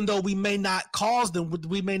 even though we may not cause them,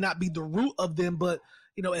 we may not be the root of them, but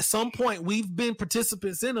at some point we've been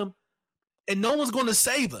participants in them, and no one's going to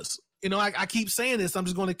save us. I keep saying this. I'm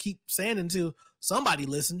just going to keep saying it until somebody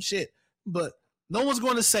listens. Shit, but no one's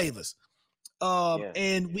going to save us.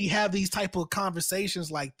 And we have these type of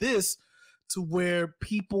conversations like this, to where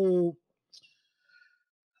people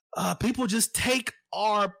just take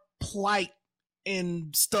our plight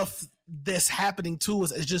and stuff that's happening to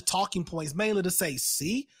us as just talking points, mainly to say,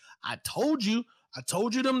 see, I told you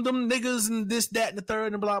them niggas and this, that, and the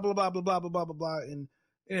third, and blah, blah, blah, blah, blah, blah, blah, blah, blah. And,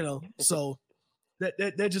 so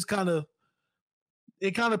that just kind of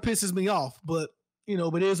pisses me off, but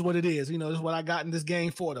it is what it is. It's what I got in this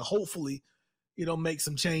game for, to hopefully, make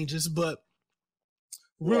some changes. But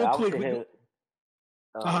real quick,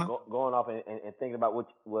 going off and thinking about what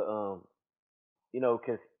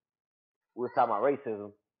because we were talking about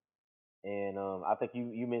racism, and I think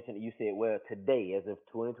you mentioned you said today as of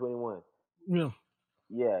 2021.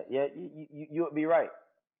 Yeah, you would be right,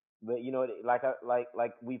 but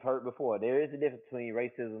like we've heard before, there is a difference between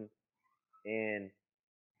racism and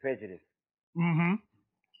prejudice. Mm-hmm.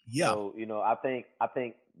 Yeah. So I think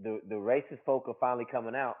the racist folk are finally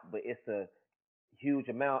coming out, but it's a huge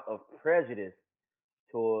amount of prejudice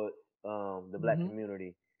towards the black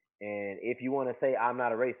community. And if you want to say I'm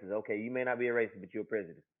not a racist, okay, you may not be a racist, but you're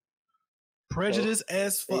prejudiced.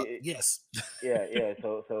 As fuck. Yes. Yeah.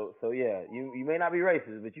 So yeah, you may not be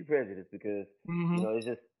racist, but you're prejudiced because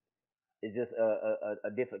it's just a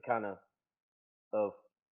different kind of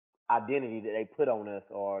identity that they put on us,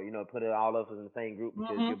 or put all of us in the same group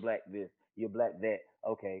because you're black this, you're black that.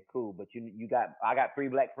 Okay, cool. But I got 3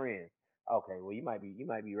 black friends. Okay, well you might be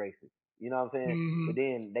racist. You know what I'm saying? But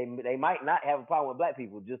then they might not have a problem with black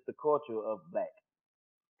people, just the culture of black.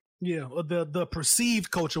 Yeah, or the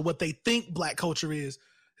perceived culture, what they think black culture is.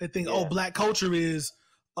 They think, black culture is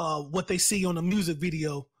what they see on a music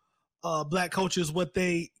video. Black culture is what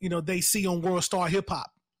they see on World Star Hip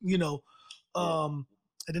Hop.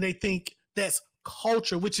 And then they think that's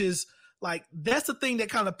culture, which is like, that's the thing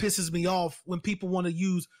that kind of pisses me off when people want to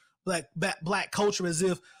use black culture as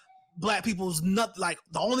if black people's not, like,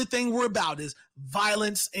 the only thing we're about is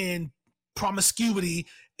violence and promiscuity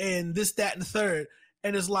and this, that, and the third.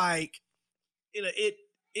 And it's like,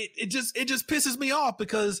 it just pisses me off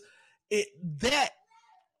because that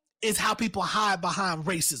is how people hide behind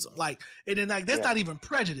racism. Like, and then like, that's not even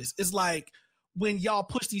prejudice. It's like, when y'all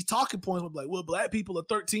push these talking points, I'm like, well, black people are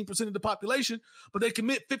 13% of the population, but they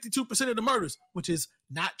commit 52% of the murders, which is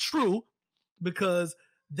not true, because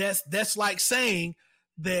that's like saying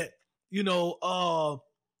that,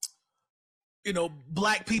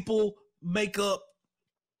 black people make up.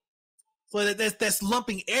 So that's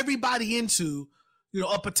lumping everybody into,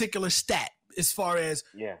 a particular stat as far as,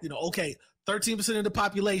 13% of the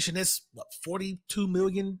population, that's what, 42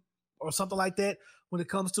 million or something like that when it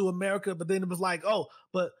comes to America. But then it was like, oh,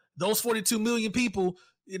 but those 42 million people,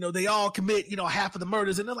 they all commit, half of the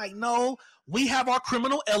murders. And they're like, no, we have our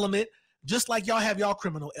criminal element, just like y'all have y'all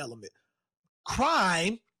criminal element.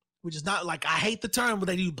 Crime, which is not, like, I hate the term where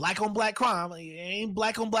they do black on black crime. Like, it ain't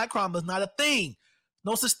black on black crime. It's not a thing.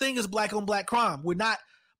 No such thing as black on black crime.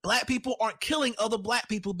 Black people aren't killing other black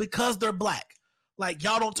people because they're black. Like,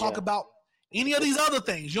 y'all don't talk about any of these other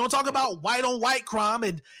things. You don't talk about white on white crime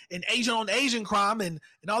and Asian on Asian crime and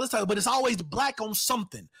all this type, but it's always black on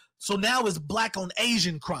something. So now it's black on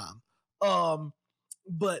Asian crime.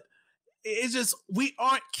 But it's just, we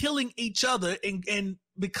aren't killing each other and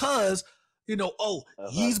because,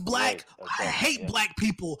 he's black. I hate black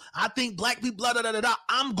people. I think black people, blah, blah, blah, blah.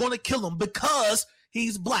 I'm going to kill him because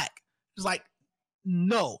he's black. It's like,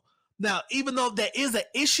 no. Now, even though there is an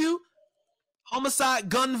issue, homicide,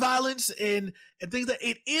 gun violence, and things that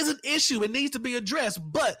it is an issue, it needs to be addressed,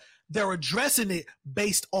 but they're addressing it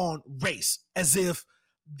based on race, as if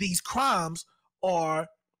these crimes are,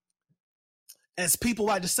 as people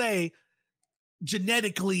like to say,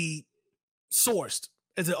 genetically sourced.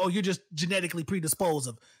 As if, you're just genetically predisposed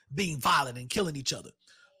of being violent and killing each other.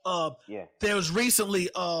 There was recently,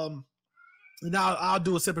 and I'll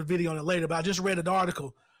do a separate video on it later, but I just read an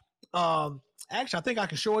article. Actually, I think I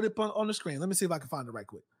can show it up on the screen. Let me see if I can find it right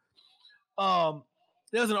quick.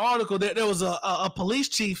 There was an article that there was a police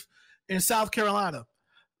chief in South Carolina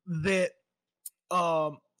that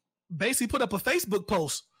basically put up a Facebook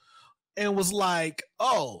post and was like,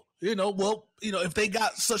 if they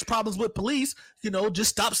got such problems with police,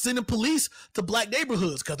 just stop sending police to black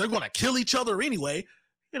neighborhoods because they're going to kill each other anyway.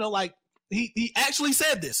 Like he actually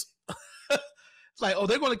said this. It's like,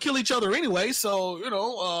 they're going to kill each other anyway. So,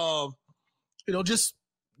 just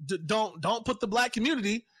don't put the black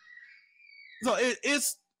community. So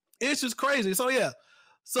it's just crazy. So yeah.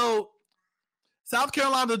 So South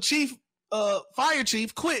Carolina fire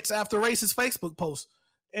chief quits after racist Facebook post.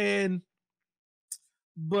 And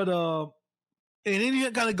then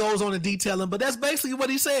he kind of goes on and detailing, but that's basically what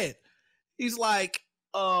he said. He's like,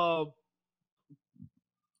 I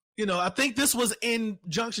think this was in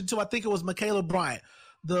junction to, I think it was Michaela Bryant,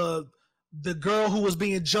 the girl who was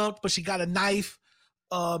being jumped, but she got a knife.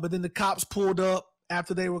 But then the cops pulled up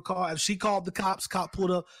after they were called. She called the cops. Cop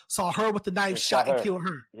pulled up, saw her with the knife, shot and killed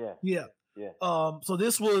her. Yeah. So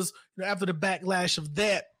this was after the backlash of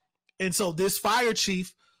that, and so this fire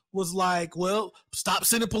chief was like, "Well, stop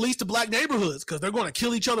sending police to black neighborhoods because they're going to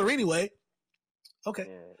kill each other anyway." Okay,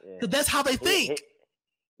 because that's how they think.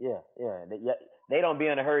 They don't be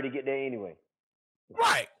in a hurry to get there anyway.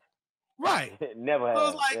 Right. Never have. So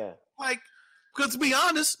it's like, because to be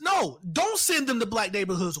honest, no, don't send them to black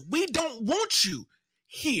neighborhoods. We don't want you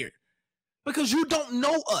here because you don't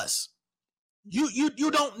know us.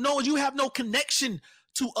 You don't know. You have no connection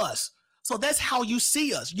to us. So that's how you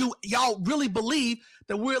see us. Y'all really believe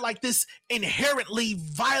that we're like this inherently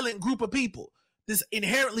violent group of people, this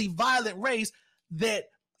inherently violent race that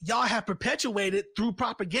y'all have perpetuated through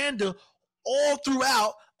propaganda all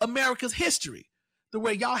throughout America's history. The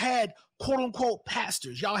way y'all had quote unquote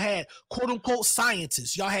pastors, y'all had quote unquote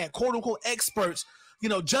scientists, y'all had quote unquote experts,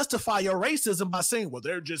 justify your racism by saying, well,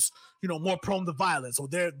 they're just, more prone to violence, or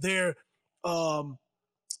their IQs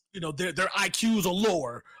are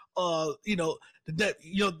lower.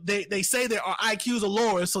 They say that our IQs are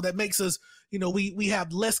lower, so that makes us, we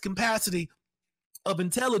have less capacity of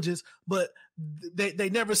intelligence, but they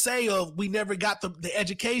never say we never got the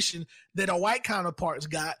education that our white counterparts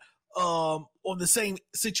got on the same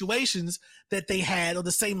situations that they had, or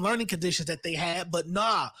the same learning conditions that they had. But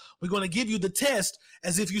nah, we're going to give you the test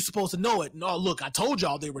as if you're supposed to know it. No, look, I told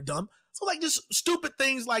y'all they were dumb. So like just stupid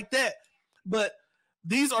things like that. But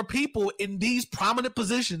these are people in these prominent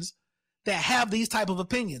positions that have these type of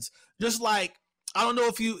opinions. Just like, I don't know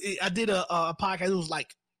if I did a podcast, it was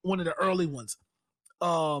like one of the early ones,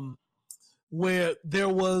 where there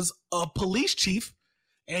was a police chief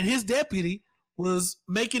and his deputy was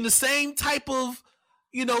making the same type of,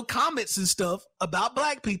 comments and stuff about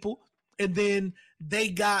black people. And then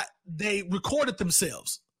they recorded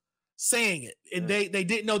themselves saying it. And they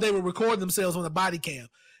didn't know they were recording themselves on the body cam.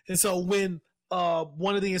 And so when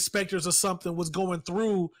one of the inspectors or something was going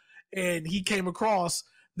through and he came across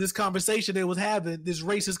this conversation they was having, this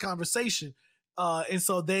racist conversation. And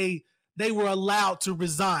so they were allowed to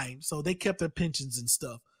resign. So they kept their pensions and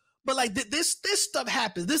stuff. But like this stuff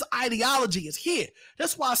happens. This ideology is here.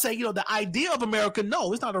 That's why I say, the idea of America,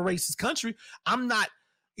 no, it's not a racist country. I'm not,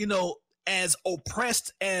 as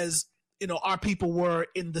oppressed as, our people were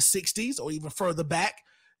in the 60s or even further back.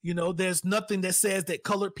 There's nothing that says that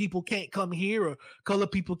colored people can't come here or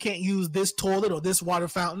colored people can't use this toilet or this water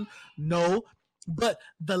fountain. No, but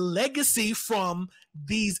the legacy from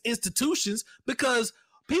these institutions, because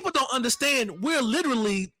people don't understand, we're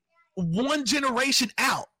literally one generation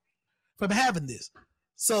out from having this.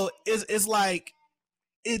 So it's like,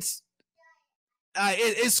 it's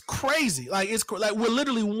crazy. Like we're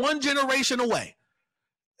literally one generation away,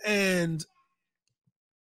 and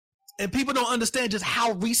people don't understand just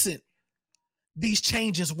how recent these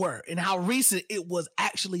changes were and how recent it was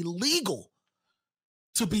actually legal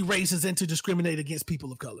to be racist and to discriminate against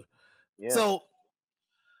people of color. Yeah. So,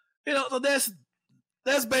 so that's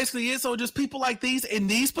basically it. So just people like these in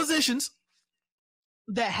these positions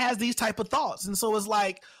that has these type of thoughts. And so it's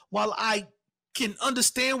like, while I can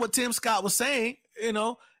understand what Tim Scott was saying,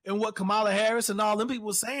 and what Kamala Harris and all them people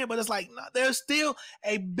were saying, but it's like, no, there's still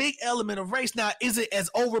a big element of race. Now, is it as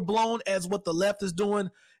overblown as what the left is doing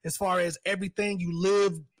as far as everything you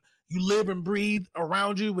live and breathe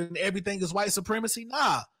around you and everything is white supremacy?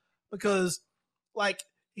 Nah, because like,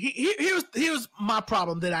 here's my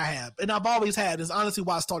problem that I have, and I've always had, is honestly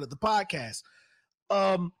why I started the podcast.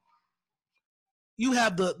 You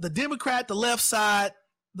have the Democrat, the left side,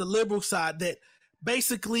 the liberal side that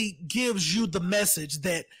basically gives you the message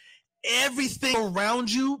that everything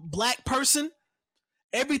around you, black person,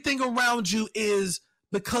 everything around you is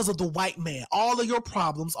because of the white man. All of your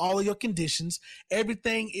problems, all of your conditions,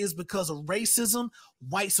 everything is because of racism,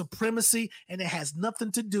 white supremacy, and it has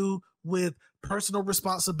nothing to do with personal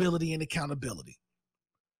responsibility and accountability.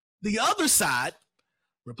 The other side,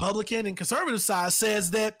 Republican and conservative side,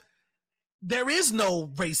 says that there is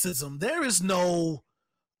no racism. There is no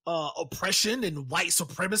oppression and white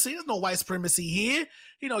supremacy. There's no white supremacy here.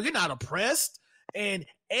 You're not oppressed. And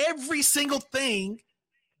every single thing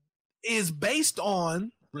is based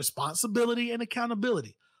on responsibility and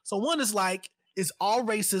accountability. So one is like, it's all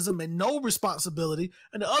racism and no responsibility.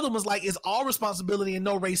 And the other one's like, it's all responsibility and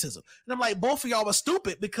no racism. And I'm like, both of y'all are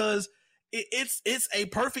stupid, because it's a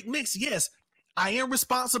perfect mix. Yes, I am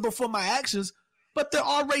responsible for my actions, but there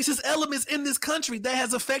are racist elements in this country that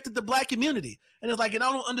has affected the black community. And it's like, and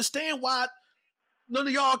I don't understand why none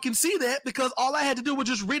of y'all can see that, because all I had to do was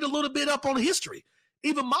just read a little bit up on history,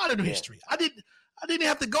 even modern history. I didn't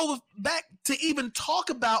have to go back to even talk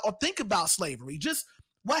about or think about slavery. Just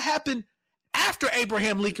what happened after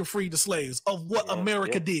Abraham Lincoln freed the slaves of what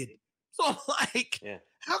America did. So I'm like,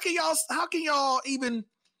 how can y'all even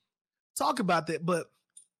talk about that? But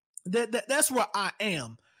that's where I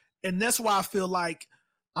am. And that's why I feel like,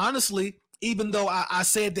 honestly, even though I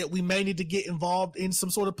said that we may need to get involved in some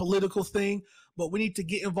sort of political thing, but we need to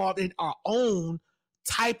get involved in our own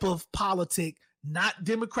type of politic, not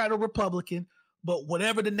Democrat or Republican, but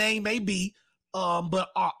whatever the name may be, but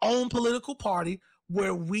our own political party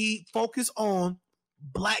where we focus on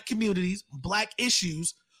Black communities, Black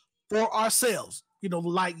issues for ourselves. You know,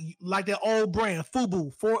 like that old brand,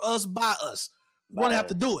 FUBU, for us, by us. We're gonna have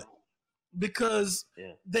to do it because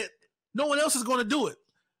that no one else is going to do it,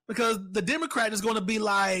 because the Democrat is going to be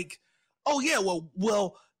like, oh yeah,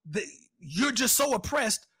 well, you're just so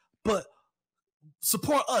oppressed, but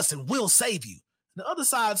support us and we'll save you. The other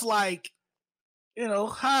side's like, you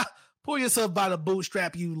know, pull yourself by the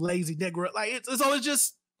bootstrap, you lazy Negro. Like it's always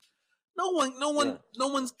just no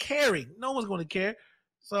one's caring. No one's going to care.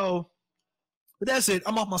 So, but that's it.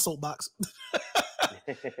 I'm off my soapbox.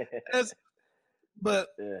 But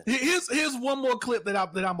here's one more clip that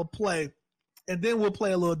I'm gonna play, and then we'll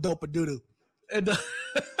play a little dope doo doo. And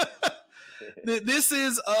this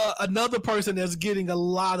is another person that's getting a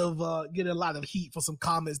lot of heat for some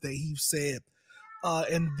comments that he said,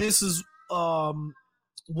 and this is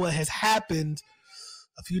what has happened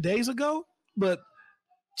a few days ago. But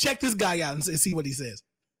check this guy out and see what he says.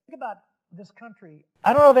 Think about this country.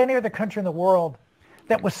 I don't know of any other country in the world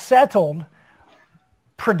that was settled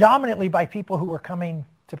predominantly by people who were coming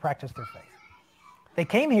to practice their faith. They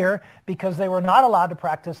came here because they were not allowed to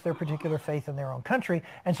practice their particular faith in their own country.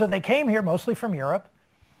 And so they came here mostly from Europe,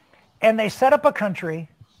 and they set up a country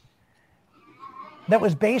that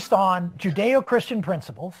was based on Judeo-Christian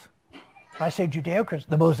principles. When I say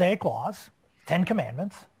Judeo-Christian, the Mosaic Laws, 10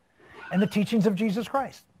 Commandments, and the teachings of Jesus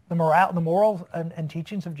Christ, the morals and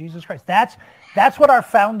teachings of Jesus Christ. That's what our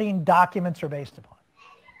founding documents are based upon.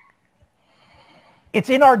 It's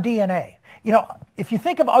in our DNA. You know, if you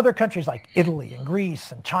think of other countries like Italy and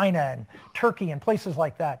Greece and China and Turkey and places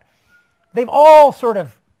like that, they've all sort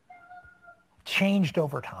of changed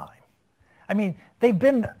over time. I mean, they've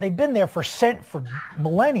been there for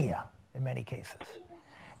millennia in many cases.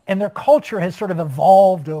 And their culture has sort of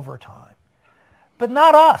evolved over time. But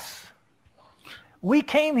not us. We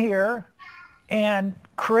came here and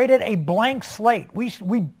created a blank slate. We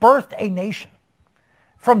birthed a nation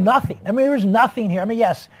from nothing. I mean, there's nothing here. I mean,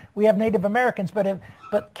 yes, we have Native Americans, but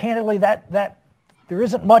candidly, that there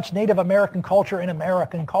isn't much Native American culture in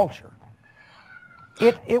American culture.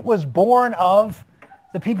 It was born of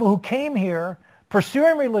the people who came here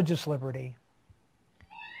pursuing religious liberty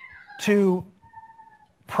to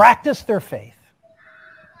practice their faith,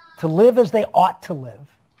 to live as they ought to live,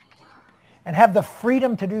 and have the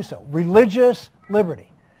freedom to do so. Religious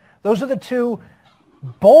liberty. Those are the two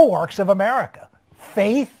bulwarks of America.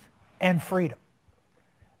 Faith and freedom.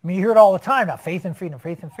 I mean, you hear it all the time now, faith and freedom,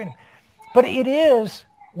 faith and freedom. But it is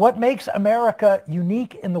what makes America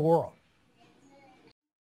unique in the world.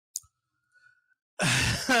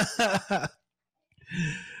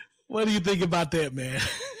 What do you think about that, man?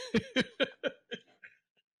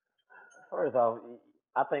 First off,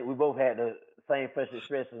 I think we both had the same first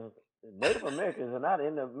expressions. Native Americans are not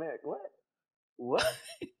in America. What?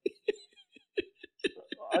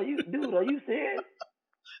 Are you serious?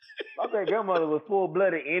 My great grandmother was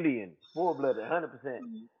full-blooded Indian, full-blooded, 100%.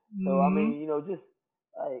 So I mean, you know, just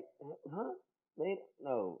like, huh?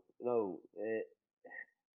 No.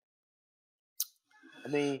 I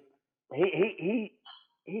mean,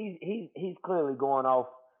 he's clearly going off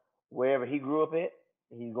wherever he grew up at.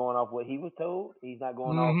 He's going off what he was told. He's not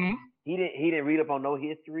going off. He didn't read up on no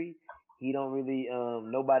history. He don't really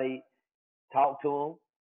nobody talked to him.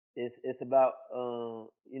 It's about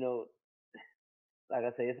you know, like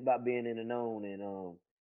I say, it's about being in the known, and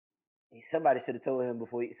somebody should have told him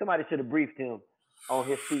somebody should have briefed him on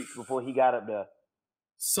his speech before he got up there.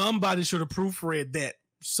 Somebody should have proofread that.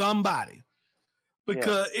 Somebody.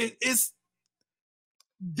 Because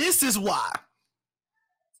this is why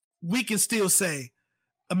we can still say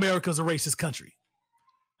America's a racist country.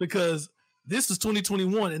 Because this is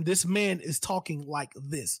 2021 and this man is talking like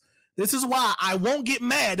this. This is why I won't get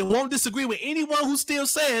mad and won't disagree with anyone who still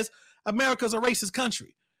says America's a racist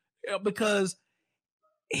country. Because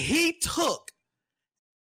he took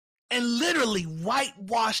and literally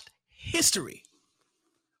whitewashed history,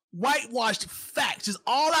 whitewashed facts, just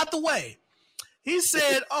all out the way. He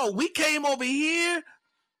said, "Oh, we came over here.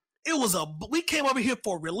 We came over here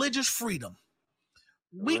for religious freedom.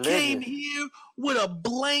 We came here with a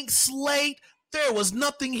blank slate. There was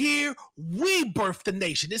nothing here. We birthed the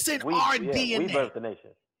nation. It's in our DNA. We birthed the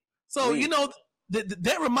nation." So, you know,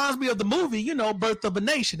 that reminds me of the movie, you know, Birth of a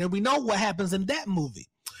Nation. And we know what happens in that movie.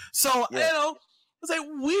 So, you know, it's like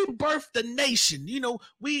we birthed the nation. You know,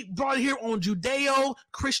 we brought it here on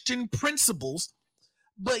Judeo-Christian principles.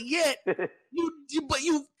 But yet,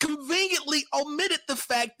 you conveniently omitted the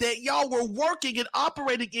fact that y'all y'all were working and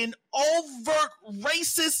operating in overt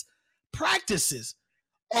racist practices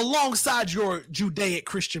alongside your Judaic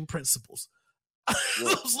Christian principles.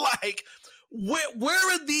 It was like,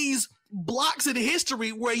 where are these blocks in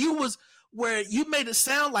history where you made it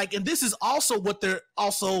sound like, and this is also what they're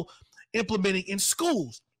also implementing in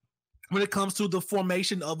schools when it comes to the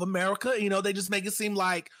formation of America. They just make it seem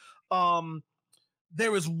like oh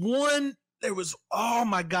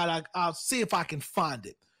my God, I'll see if I can find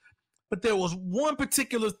it. But there was one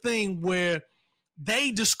particular thing where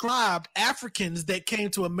they described Africans that came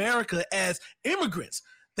to America as immigrants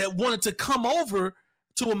that wanted to come over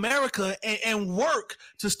to America and work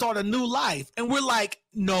to start a new life. And we're like,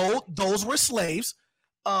 no, those were slaves.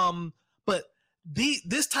 But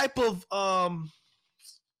this type of, I'm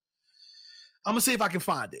going to see if I can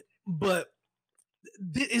find it. But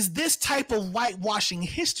is this type of whitewashing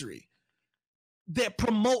history that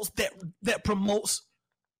promotes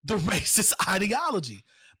the racist ideology,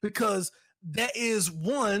 because that is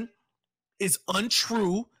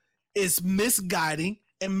untrue, is misguiding,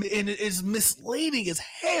 and it is misleading as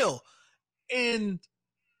hell. And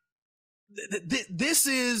this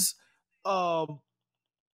is the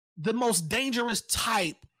most dangerous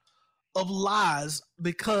type of lies,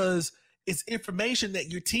 because it's information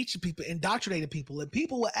that you're teaching people, indoctrinating people, and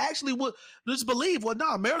people would just believe, well, no,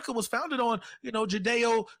 America was founded on,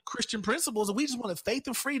 Judeo-Christian principles, and we just wanted faith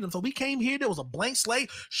and freedom. So we came here, there was a blank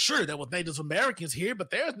slate. Sure, there was Native Americans here,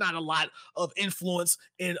 but there's not a lot of influence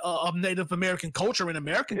in of Native American culture in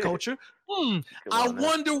American culture. I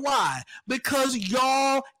wonder why. Because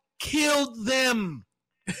y'all killed them.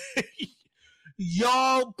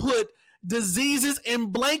 Y'all put diseases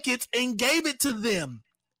in blankets and gave it to them.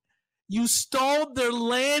 You stole their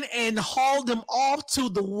land and hauled them off to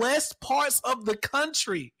the west parts of the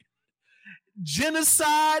country.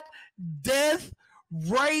 Genocide, death,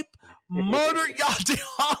 rape, murder, y'all did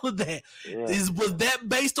all of that. Yeah. Was that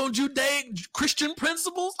based on Judaic Christian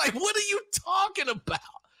principles? Like, what are you talking about?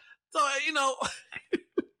 So,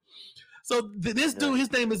 so this dude,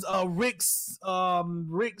 his name is Rick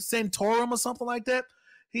Santorum or something like that.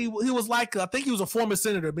 He was like, I think he was a former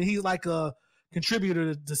senator, but he's like a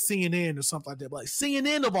contributor to CNN or something like that. But like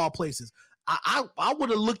CNN of all places, I would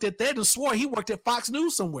have looked at that and swore he worked at Fox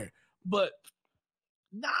News somewhere. But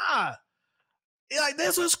nah, like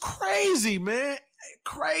this was crazy, man,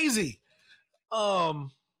 crazy.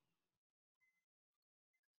 I'm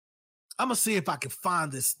gonna see if I can find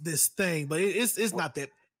this thing, but it's not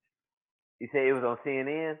that. You say it was on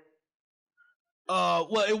CNN?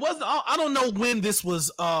 Well, it wasn't. I don't know when this was.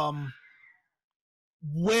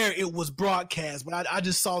 Where it was broadcast, but I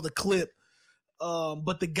just saw the clip.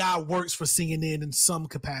 But the guy works for CNN in some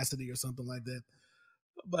capacity or something like that.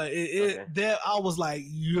 But that I was like,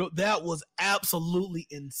 that was absolutely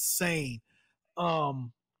insane. But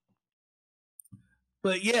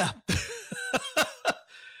yeah,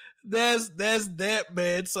 that's that,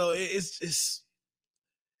 man. So it's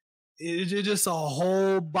just a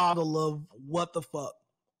whole bottle of what the fuck,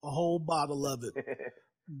 a whole bottle of it.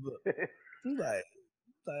 But, like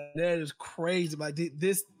that is crazy. Like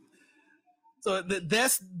this, so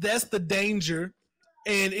that's the danger,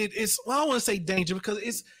 and it's. Well, I don't want to say danger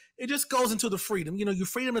because it just goes into the freedom. Your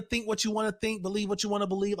freedom to think what you want to think, believe what you want to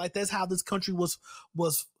believe. Like that's how this country was.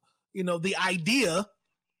 The idea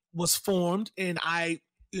was formed, and I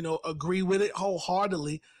agree with it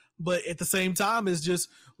wholeheartedly. But at the same time, it's just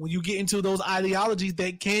when you get into those ideologies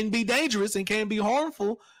that can be dangerous and can be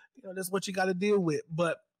harmful, that's what you got to deal with.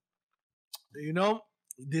 But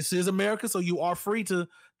this is America, so you are free to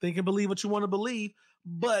think and believe what you want to believe.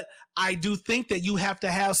 But I do think that you have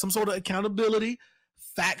to have some sort of accountability,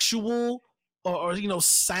 factual or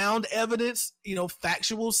sound evidence,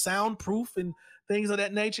 factual, sound proof and things of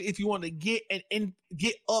that nature if you want to get and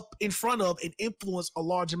get up in front of and influence a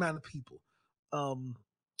large amount of people.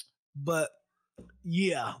 But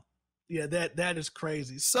yeah, that is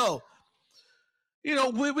crazy. So,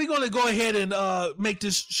 we're going to go ahead and make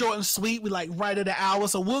this short and sweet. We like right at an hour.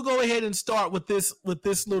 So we'll go ahead and start with this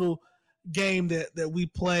little game that we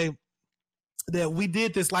play, that we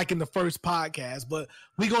did this like in the first podcast, but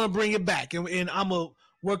we're going to bring it back and I'm going to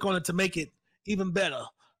work on it to make it even better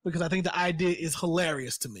because I think the idea is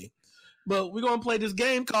hilarious to me. But we're going to play this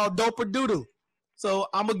game called Dope or Doodoo. So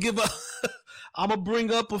I'm going to I'm going to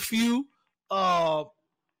bring up a few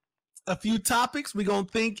topics. We're going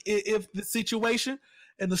to think if the situation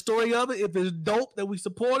and the story of it, if it's dope that we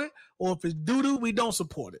support it, or if it's doo-doo, we don't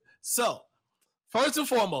support it. So first and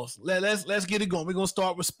foremost, let's get it going. We're going to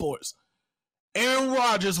start with sports. Aaron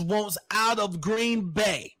Rodgers wants out of Green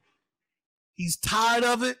Bay. He's tired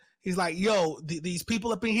of it. He's like, yo, these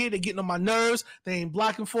people up in here, they're getting on my nerves. They ain't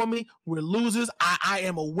blocking for me. We're losers. I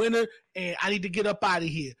am a winner, and I need to get up out of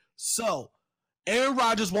here. So Aaron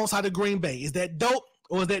Rodgers wants out of Green Bay. Is that dope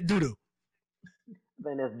or is that doo-doo? I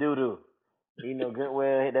think that's doo-doo.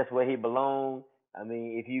 Well, that's where he belongs. I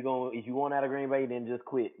mean, if you want out of Green Bay, then just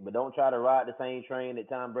quit. But don't try to ride the same train that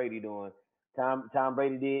Tom Brady doing. Tom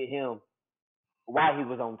Brady did him while he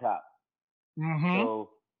was on top. Mm-hmm.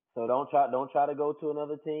 So don't try to go to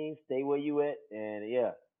another team. Stay where you at, and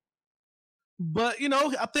yeah. But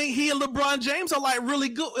I think he and LeBron James are like really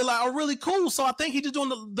good, are really cool. So I think he's just doing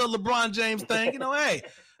the LeBron James thing. Hey,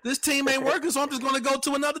 this team ain't working, so I'm just going to go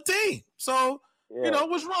to another team. So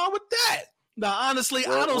what's wrong with that? Now, honestly,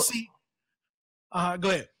 I don't see. Go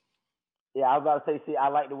ahead. Yeah, I was about to say, I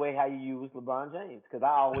like the way how you use LeBron James, because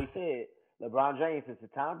I always said LeBron James is the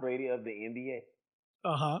Tom Brady of the NBA.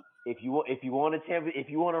 If you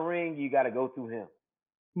want a ring, you got to go through him.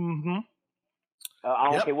 Mm-hmm.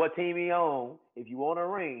 I don't care what team he on. If you want a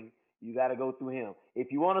ring, you got to go through him.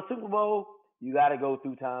 If you want a Super Bowl, you got to go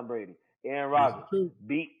through Tom Brady. Aaron Rodgers,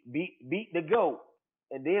 beat the GOAT,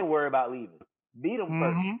 and then worry about leaving. Beat him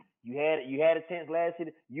first. You had a chance last year.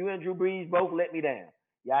 You and Drew Brees both let me down.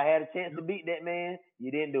 Y'all had a chance to beat that man.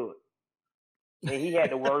 You didn't do it. And he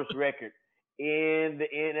had the worst record in the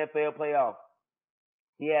NFL playoffs.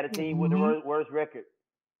 He had a team with the worst record,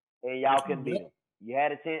 and y'all couldn't beat him. You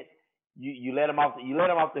had a chance. You let him off. You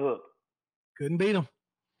let him off the hook. Couldn't beat him.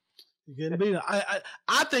 You couldn't beat him.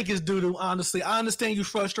 I think it's doo-doo. Honestly, I understand you're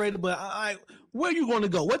frustrated, but where are you going to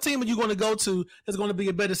go? What team are you going to go to that's going to be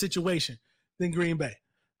a better situation than Green Bay?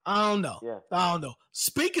 I don't know. Yeah. I don't know.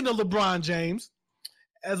 Speaking of LeBron James,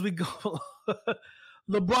 as we go,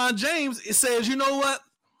 LeBron James, it says, you know what?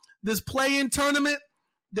 This play-in tournament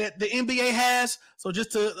that the NBA has. So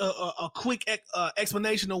just a quick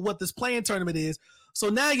explanation of what this play-in tournament is. So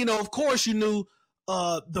now, of course, you knew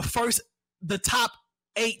the top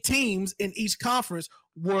 8 teams in each conference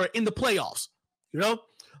were in the playoffs,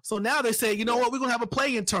 So now they say, you know what? We're going to have a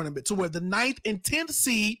play-in tournament to where the 9th and 10th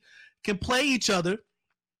seed can play each other.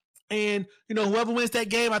 And, whoever wins that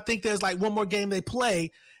game, I think there's like one more game they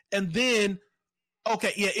play. And then,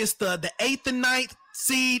 it's the 8th and 9th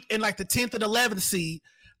seed and like the 10th and 11th seed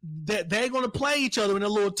that they're going to play each other in a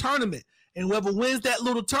little tournament. And whoever wins that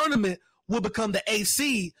little tournament will become the A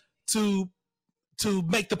seed to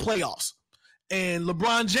make the playoffs. And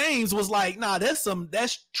LeBron James was like, nah, that's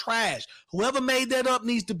trash. Whoever made that up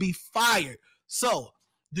needs to be fired. So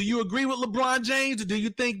do you agree with LeBron James? Or do you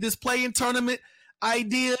think this play-in tournament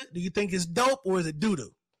idea, do you think it's dope or is it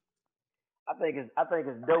doo-doo? I think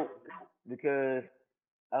it's dope because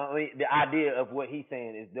the idea of what he's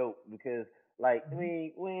saying is dope because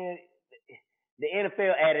when the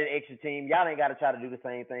NFL added an extra team, y'all ain't got to try to do the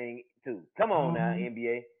same thing too. Come on now,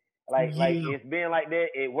 NBA. Like it's been like that.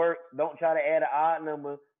 It works. Don't try to add an odd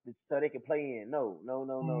number so they can play in. No.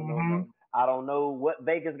 I don't know what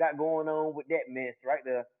Vegas got going on with that mess right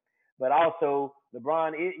there. But also,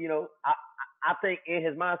 LeBron is, I think in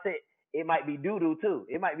his mindset, it might be doo-doo too.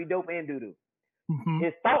 It might be dope and doo-doo.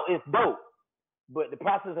 His thought is dope, but the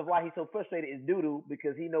process of why he's so frustrated is doo-doo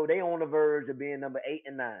because he know they on the verge of being number 8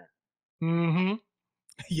 and 9.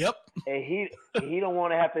 Yep. And he don't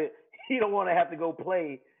want to have to go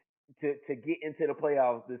play to get into the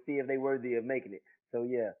playoffs to see if they worthy of making it. So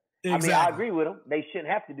yeah, exactly. I mean I agree with him. They shouldn't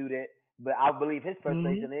have to do that, but I believe his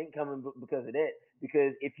frustration ain't coming because of that.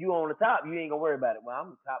 Because if you on the top, you ain't gonna worry about it. Well,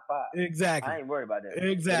 I'm the top 5. Exactly. I ain't worried about that.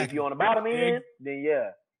 Exactly. But if you on the bottom end, then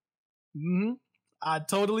yeah. I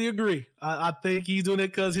totally agree. I think he's doing it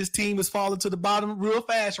because his team is falling to the bottom real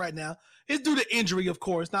fast right now. It's due to injury, of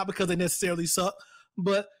course, not because they necessarily suck,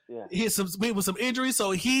 but he had some injuries,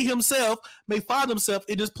 so he himself may find himself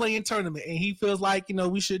in this play-in tournament, and he feels like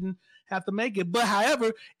we shouldn't have to make it. But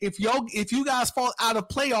however, if you guys fall out of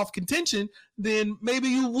playoff contention, then maybe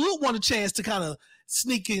you will want a chance to kind of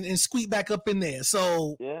sneak in and squeak back up in there.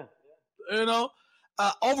 So overall,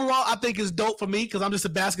 I think it's dope for me because I'm just a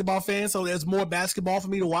basketball fan, so there's more basketball for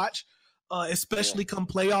me to watch, especially come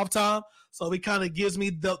playoff time. So it kind of gives me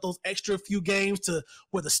those extra few games to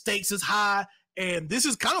where the stakes is high. And this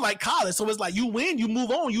is kind of like college. So it's like you win, you move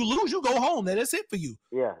on. You lose, you go home. That's it for you.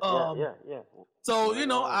 Yeah. So,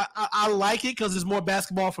 I like it because it's more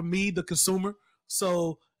basketball for me, the consumer.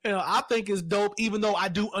 So, I think it's dope, even though I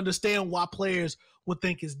do understand why players would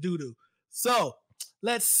think it's doo-doo. So,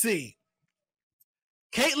 let's see.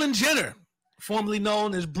 Caitlyn Jenner, formerly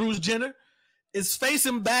known as Bruce Jenner, is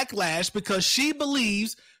facing backlash because she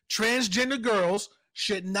believes transgender girls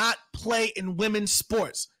should not play in women's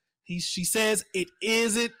sports. She says it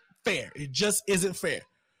isn't fair. It just isn't fair.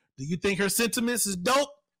 Do you think her sentiments is dope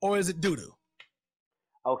or is it doo-doo?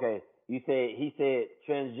 Okay, he said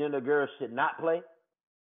transgender girls should not play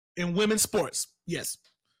in women's sports. Yes.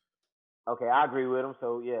 Okay, I agree with him.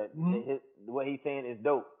 So yeah, what he's saying is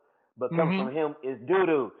dope, but coming from him is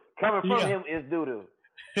doo-doo. Coming from him is doo-doo.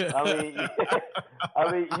 I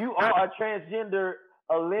mean, you are a transgender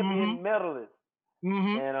Olympian medalist,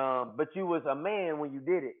 and but you was a man when you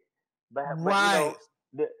did it. But right.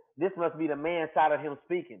 This must be the man side of him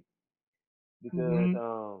speaking, because I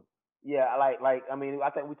mean, I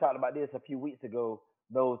think we talked about this a few weeks ago.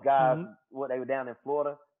 Those guys, what they were down in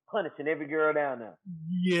Florida, punishing every girl down there.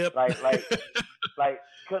 Yep. Like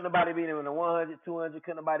couldn't nobody beat them in the 100, 200.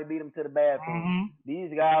 Couldn't nobody beat them to the bathroom.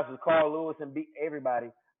 These guys was Carl Lewis and beat everybody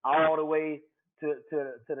all the way to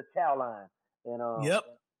the chow line. And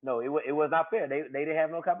no, it was not fair. They didn't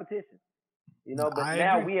have no competition. You know, but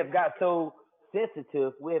now we have got so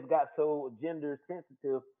sensitive. We have got so gender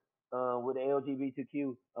sensitive with the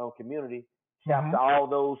LGBTQ community. Shout out to all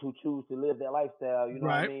those who choose to live that lifestyle. You know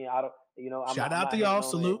what I mean? I don't. You know, shout out to y'all.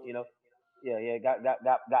 Salute. You know. Yeah, got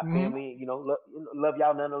family, you know, love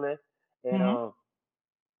y'all nonetheless. And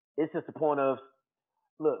it's just a point of,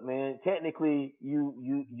 look, man, technically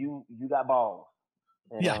you got balls.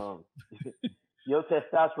 And your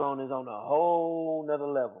testosterone is on a whole nother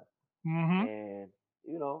level. And,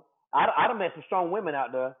 you know, I done met some strong women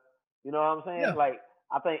out there. You know what I'm saying? Yeah. Like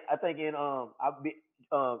I think in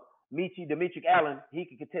Demetric Allen, he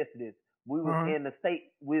could contest to this. We was in the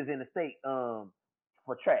state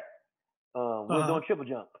for track. We were doing triple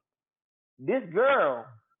jump. This girl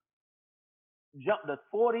jumped to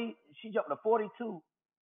 40. She jumped to 42.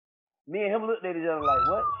 Me and him looked at each other like,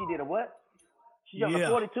 what? She did a what? She jumped to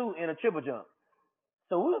 42 in a triple jump.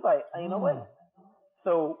 So we was like, ain't no way.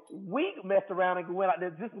 So we messed around and went out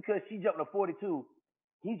there just because she jumped to 42.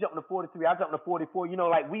 He jumped to 43. I jumped to 44. You know,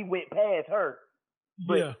 like we went past her.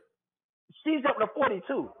 But she jumped to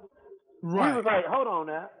 42. Right. We was like, hold on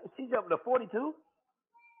now. She jumped to 42?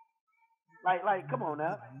 Like, come on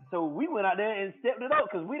now. So we went out there and stepped it up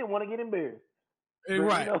because we didn't want to get embarrassed.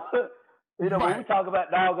 Right. You know, when we talk about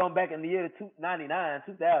doggone back in the year 99,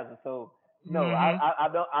 2000. So no,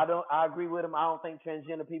 I agree with him. I don't think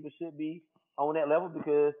transgender people should be on that level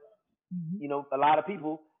because you know, a lot of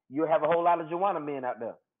people, you have a whole lot of Joanna men out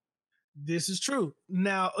there. This is true.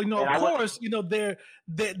 Now, you know, of course, you know, their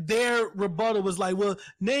rebuttal was like, well,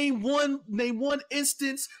 name one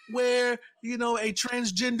instance where, you know, a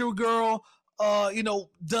transgender girl, you know,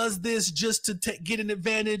 does this just to get an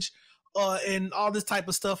advantage, and all this type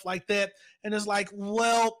of stuff like that. And it's like,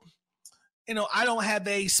 well, you know, I don't have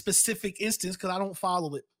a specific instance because I don't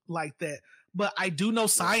follow it like that. But I do know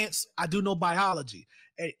science. I do know biology.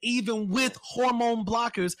 And even with hormone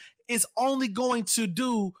blockers, it's only going to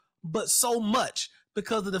do but so much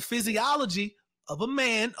because of the physiology of a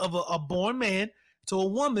man, of a born man to a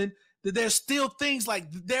woman, that there's still things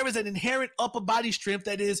like there is an inherent upper body strength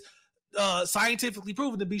that is scientifically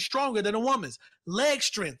proven to be stronger than a woman's. Leg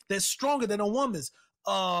strength that's stronger than a woman's.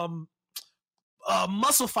 Muscle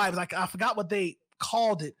fibers, like I forgot what they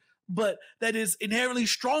called it, but that is inherently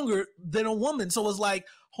stronger than a woman. So it's like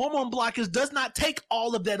hormone blockers does not take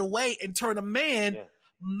all of that away and turn a man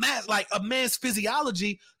like a man's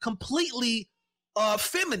physiology completely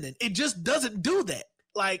feminine. It just doesn't do that.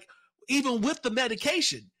 Like even with the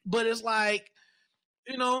medication, but it's like,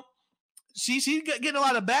 you know, she's getting a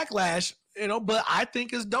lot of backlash, you know, but I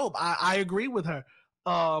think it's dope. I agree with her.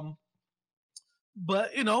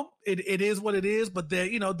 But you know, it is what it is, but there,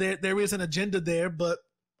 you know, there is an agenda there, but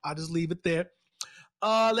I'll just leave it there.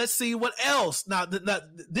 Let's see what else. Now,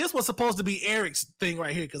 this was supposed to be Eric's thing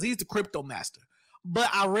right here because he's the crypto master.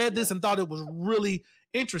 But I read this and thought it was really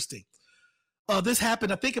interesting. This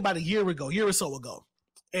happened, I think, about a year or so ago.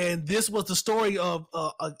 And this was the story of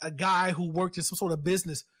a guy who worked in some sort of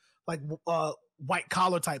business, like white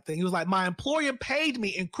collar type thing. He was like, my employer paid me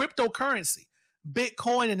in cryptocurrency,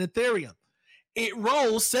 Bitcoin and Ethereum. It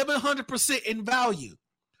rose 700% in value.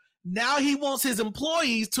 Now he wants his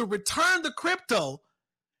employees to return the crypto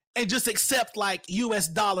and just accept like US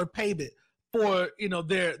dollar payment for, you know,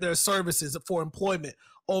 their services for employment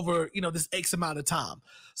over, you know, this X amount of time.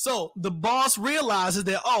 So the boss realizes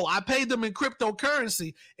that, oh, I paid them in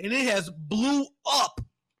cryptocurrency and it has blew up.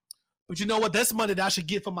 But you know what? That's money that I should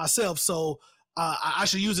get for myself. So I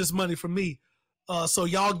should use this money for me. So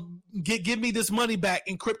y'all give me this money back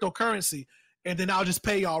in cryptocurrency, and then I'll just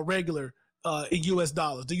pay y'all regular in US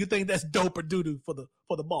dollars. Do you think that's dope or doo-doo for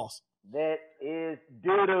the boss? That is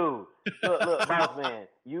doo-doo. Look, boss man,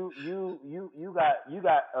 you've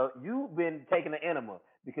been taking an enema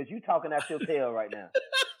because you talking out your tail right now.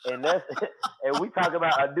 and that's and we talk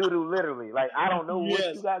about a doo-doo literally. Like, I don't know what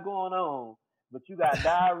Yes. you got going on, but you got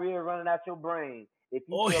diarrhea running out your brain. If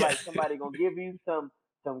you feel like somebody gonna give you some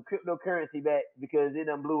cryptocurrency back because it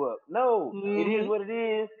done blew up. No, it is what it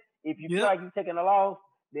is. If you feel like you're taking a loss,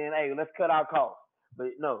 then hey, let's cut our costs.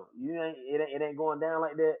 But no, it ain't going down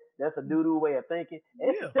like that. That's a doo-doo way of thinking.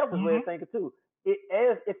 It's a selfish way of thinking too.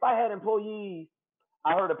 If I had employees,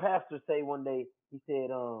 I heard a pastor say one day, he said,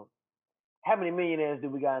 how many millionaires do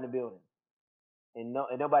we got in the building? And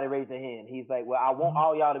nobody raised their hand. He's like, well, I want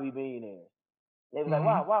all y'all to be millionaires. They was like,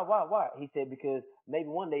 why? He said, because maybe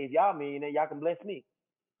one day if y'all millionaires, y'all can bless me.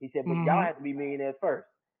 He said, but y'all have to be millionaires first.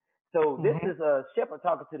 So this is a shepherd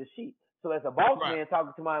talking to the sheep. So as a boss man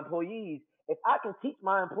talking to my employees, if I can teach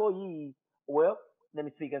my employees, well, let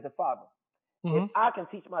me speak as a father. If I can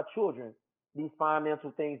teach my children these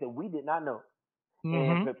financial things that we did not know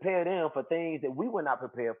and prepare them for things that we were not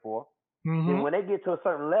prepared for, then when they get to a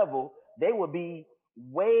certain level, they will be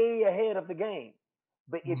way ahead of the game.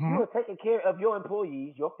 But if you are taking care of your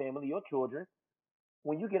employees, your family, your children,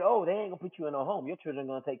 when you get old, they ain't gonna put you in a home. Your children are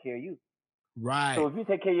gonna take care of you. Right. So if you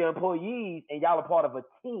take care of your employees and y'all are part of a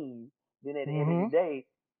team, then at the end of the day,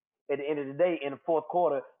 in the fourth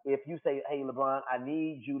quarter, if you say, hey, LeBron, I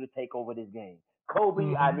need you to take over this game.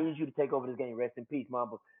 Kobe, I need you to take over this game. Rest in peace,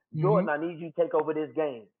 Mamba. Jordan, I need you to take over this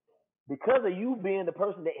game. Because of you being the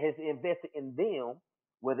person that has invested in them,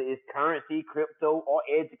 whether it's currency, crypto, or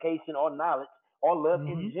education, or knowledge, or love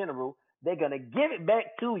in general, they're going to give it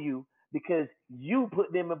back to you because you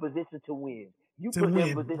put them in position to win. You put them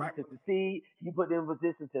in position to succeed. You put them in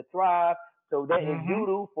position to thrive. So that is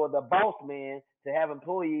due for the boss man to have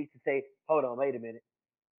employees to say, hold on, wait a minute.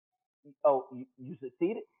 Oh, you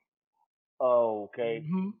succeeded? Oh, okay.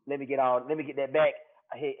 Let me get that back.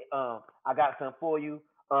 Hey, I got something for you.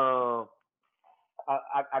 Let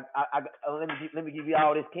me give you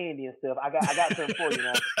all this candy and stuff. I got something for you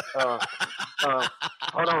now.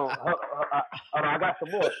 Hold on, I got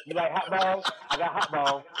some more. You like hot balls? I got hot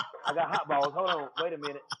balls. Hold on, wait a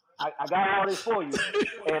minute. I got all this for you,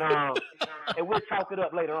 and we'll chalk it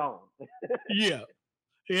up later on. Yep.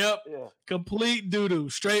 Yeah. Complete doo-doo,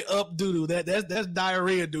 straight up doo-doo. That's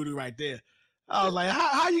diarrhea doo-doo right there. I was like,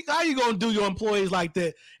 how you gonna do your employees like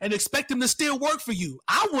that and expect them to still work for you?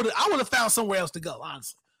 I would have found somewhere else to go.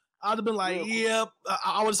 Honestly, I'd have been like, I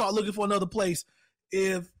would have started looking for another place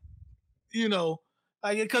if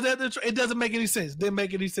because it doesn't make any sense. Didn't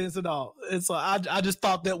make any sense at all. And so I just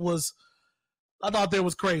thought that was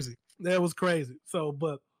crazy. That was crazy. So,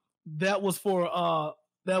 but that was for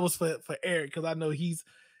Eric because I know he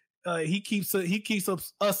keeps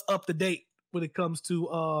us up to date when it comes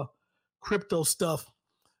to crypto stuff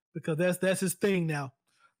because that's his thing now.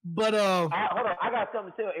 But hold on, I got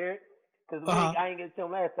something to tell Eric because I ain't get to tell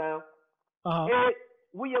him last time. Eric,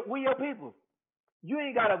 we your people. You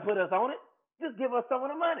ain't gotta put us on it. Just give us some of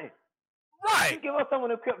the money. Right. Just give us some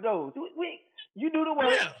of the cryptos. You do the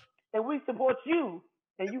work, and we support you,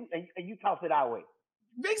 and you toss it our way.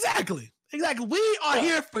 Exactly. We are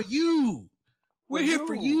here for you. We're here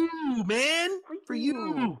for you, man. For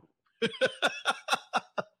you.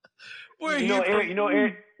 We're here for you.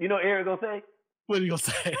 You know Eric gonna say? What are you gonna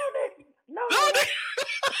say? No, nigga.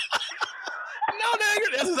 No,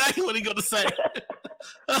 nigga. That's exactly what he's gonna say.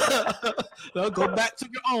 No, go back to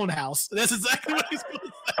your own house. That's exactly what he's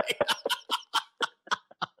gonna say.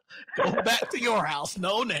 Go back to your house.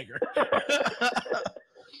 No, nigger.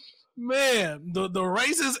 Man, the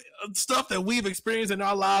racist stuff that we've experienced in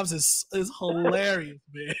our lives is hilarious,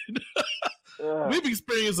 man. We've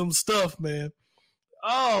experienced some stuff, man.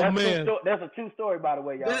 Oh, man. That's a true story, by the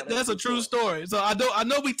way, y'all. That's a true story. So I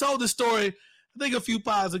know we told this story, I think a few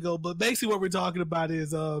pods ago, but basically what we're talking about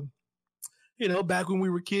is, back when we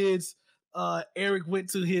were kids, Eric went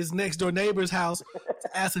to his next door neighbor's house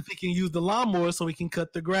to ask if he can use the lawnmower so he can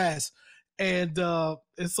cut the grass. And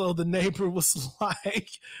so the neighbor was like,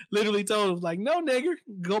 literally told him, like, no, nigger,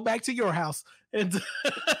 go back to your house. And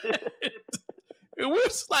it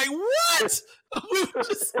was like, what? We were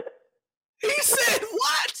just, he said,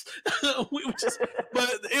 what? But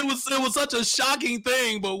it was such a shocking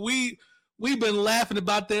thing, but we've been laughing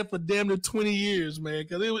about that for damn near 20 years, man,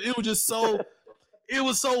 because it was just so, it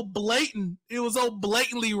was so blatant. It was so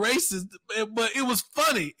blatantly racist, but it was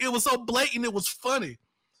funny. It was so blatant, it was funny.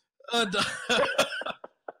 Like,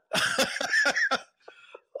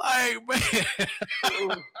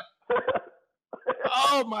 man.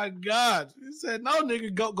 Oh my God. He said, no,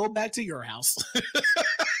 nigga, go back to your house.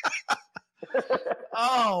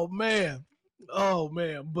 Oh man.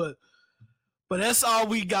 But that's all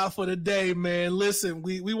we got for today, man. Listen,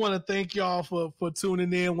 we want to thank y'all for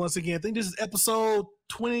tuning in once again. I think this is episode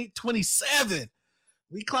 27.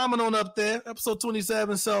 We climbing on up there, episode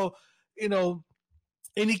 27. So, you know,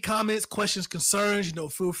 any comments, questions, concerns, you know,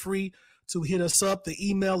 feel free to hit us up. The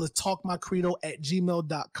email is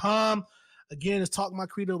talkmycredo@gmail.com. Again, it's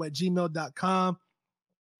talkmycredo@gmail.com.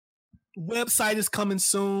 Website is coming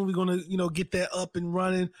soon. We're going to, you know, get that up and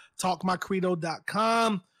running.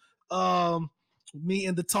 Talkmycredo.com. Me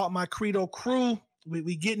and the Talk My Credo crew,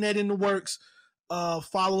 we getting that in the works.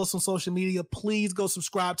 Follow us on social media. Please go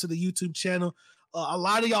subscribe to the YouTube channel. A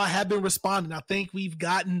lot of y'all have been responding. I think we've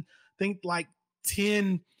gotten, like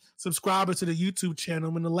 10 subscribers to the YouTube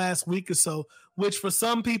channel in the last week or so, which for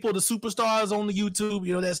some people, the superstars on the YouTube,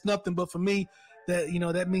 you know, that's nothing. But for me, that, you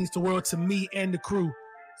know, that means the world to me and the crew.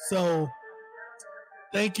 So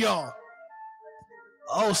thank y'all.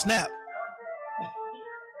 Oh, snap.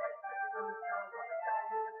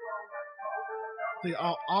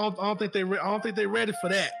 I don't think they're ready for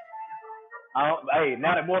that. Hey,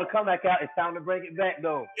 now that Mortal Kombat out, it's time to bring it back,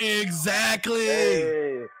 though. Exactly.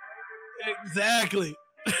 Hey. Exactly.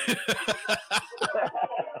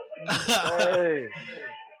 Hey.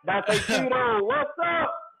 Dante Credo, what's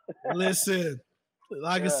up? Listen,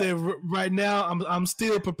 like I said, right now I'm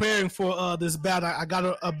still preparing for this battle. I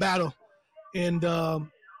got a battle in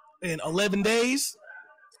 11 days.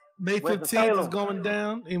 May 15th is going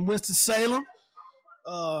down in Winston-Salem.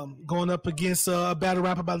 Going up against a battle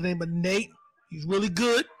rapper by the name of Nate. He's really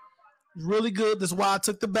good. He's really good. That's why I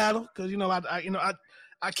took the battle, because you know I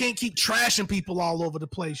can't keep trashing people all over the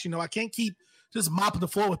place. You know, I can't keep just mopping the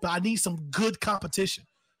floor with. But I need some good competition.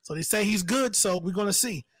 So they say he's good. So we're gonna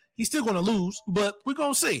see. He's still gonna lose, but we're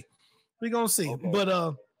gonna see. We're gonna see. Okay.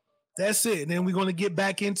 But that's it. And then we're gonna get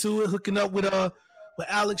back into it, hooking up with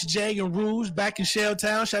Alex J and Rouge back in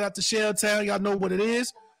Shelltown. Shout out to Shelltown. Y'all know what it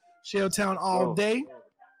is. Shelltown all day.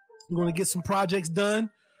 We're gonna get some projects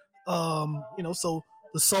done. You know, so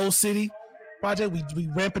the Soul City project, we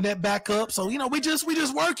ramping that back up. So, you know, we just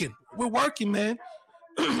working. We're working, man.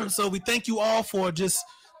 So we thank you all for just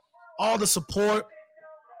all the support.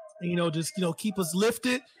 You know, just, you know, keep us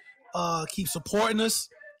lifted, keep supporting us,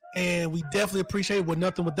 and we definitely appreciate it. We're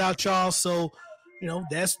nothing without y'all. So, you know,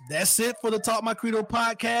 that's it for the Talk My Credo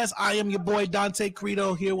podcast. I am your boy Dante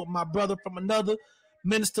Credo here with my brother from another,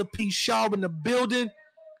 Minister P. Shaw in the building.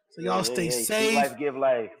 So y'all stay safe. Speak life, give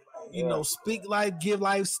life. You know, speak life, give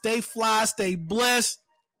life. Stay fly, stay blessed.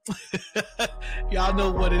 Y'all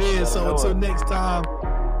know what it is. So until next time,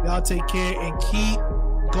 y'all take care and keep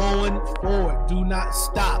going forward. Do not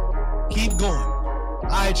stop. Keep going. All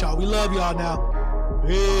right, y'all. We love y'all now.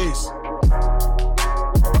 Peace.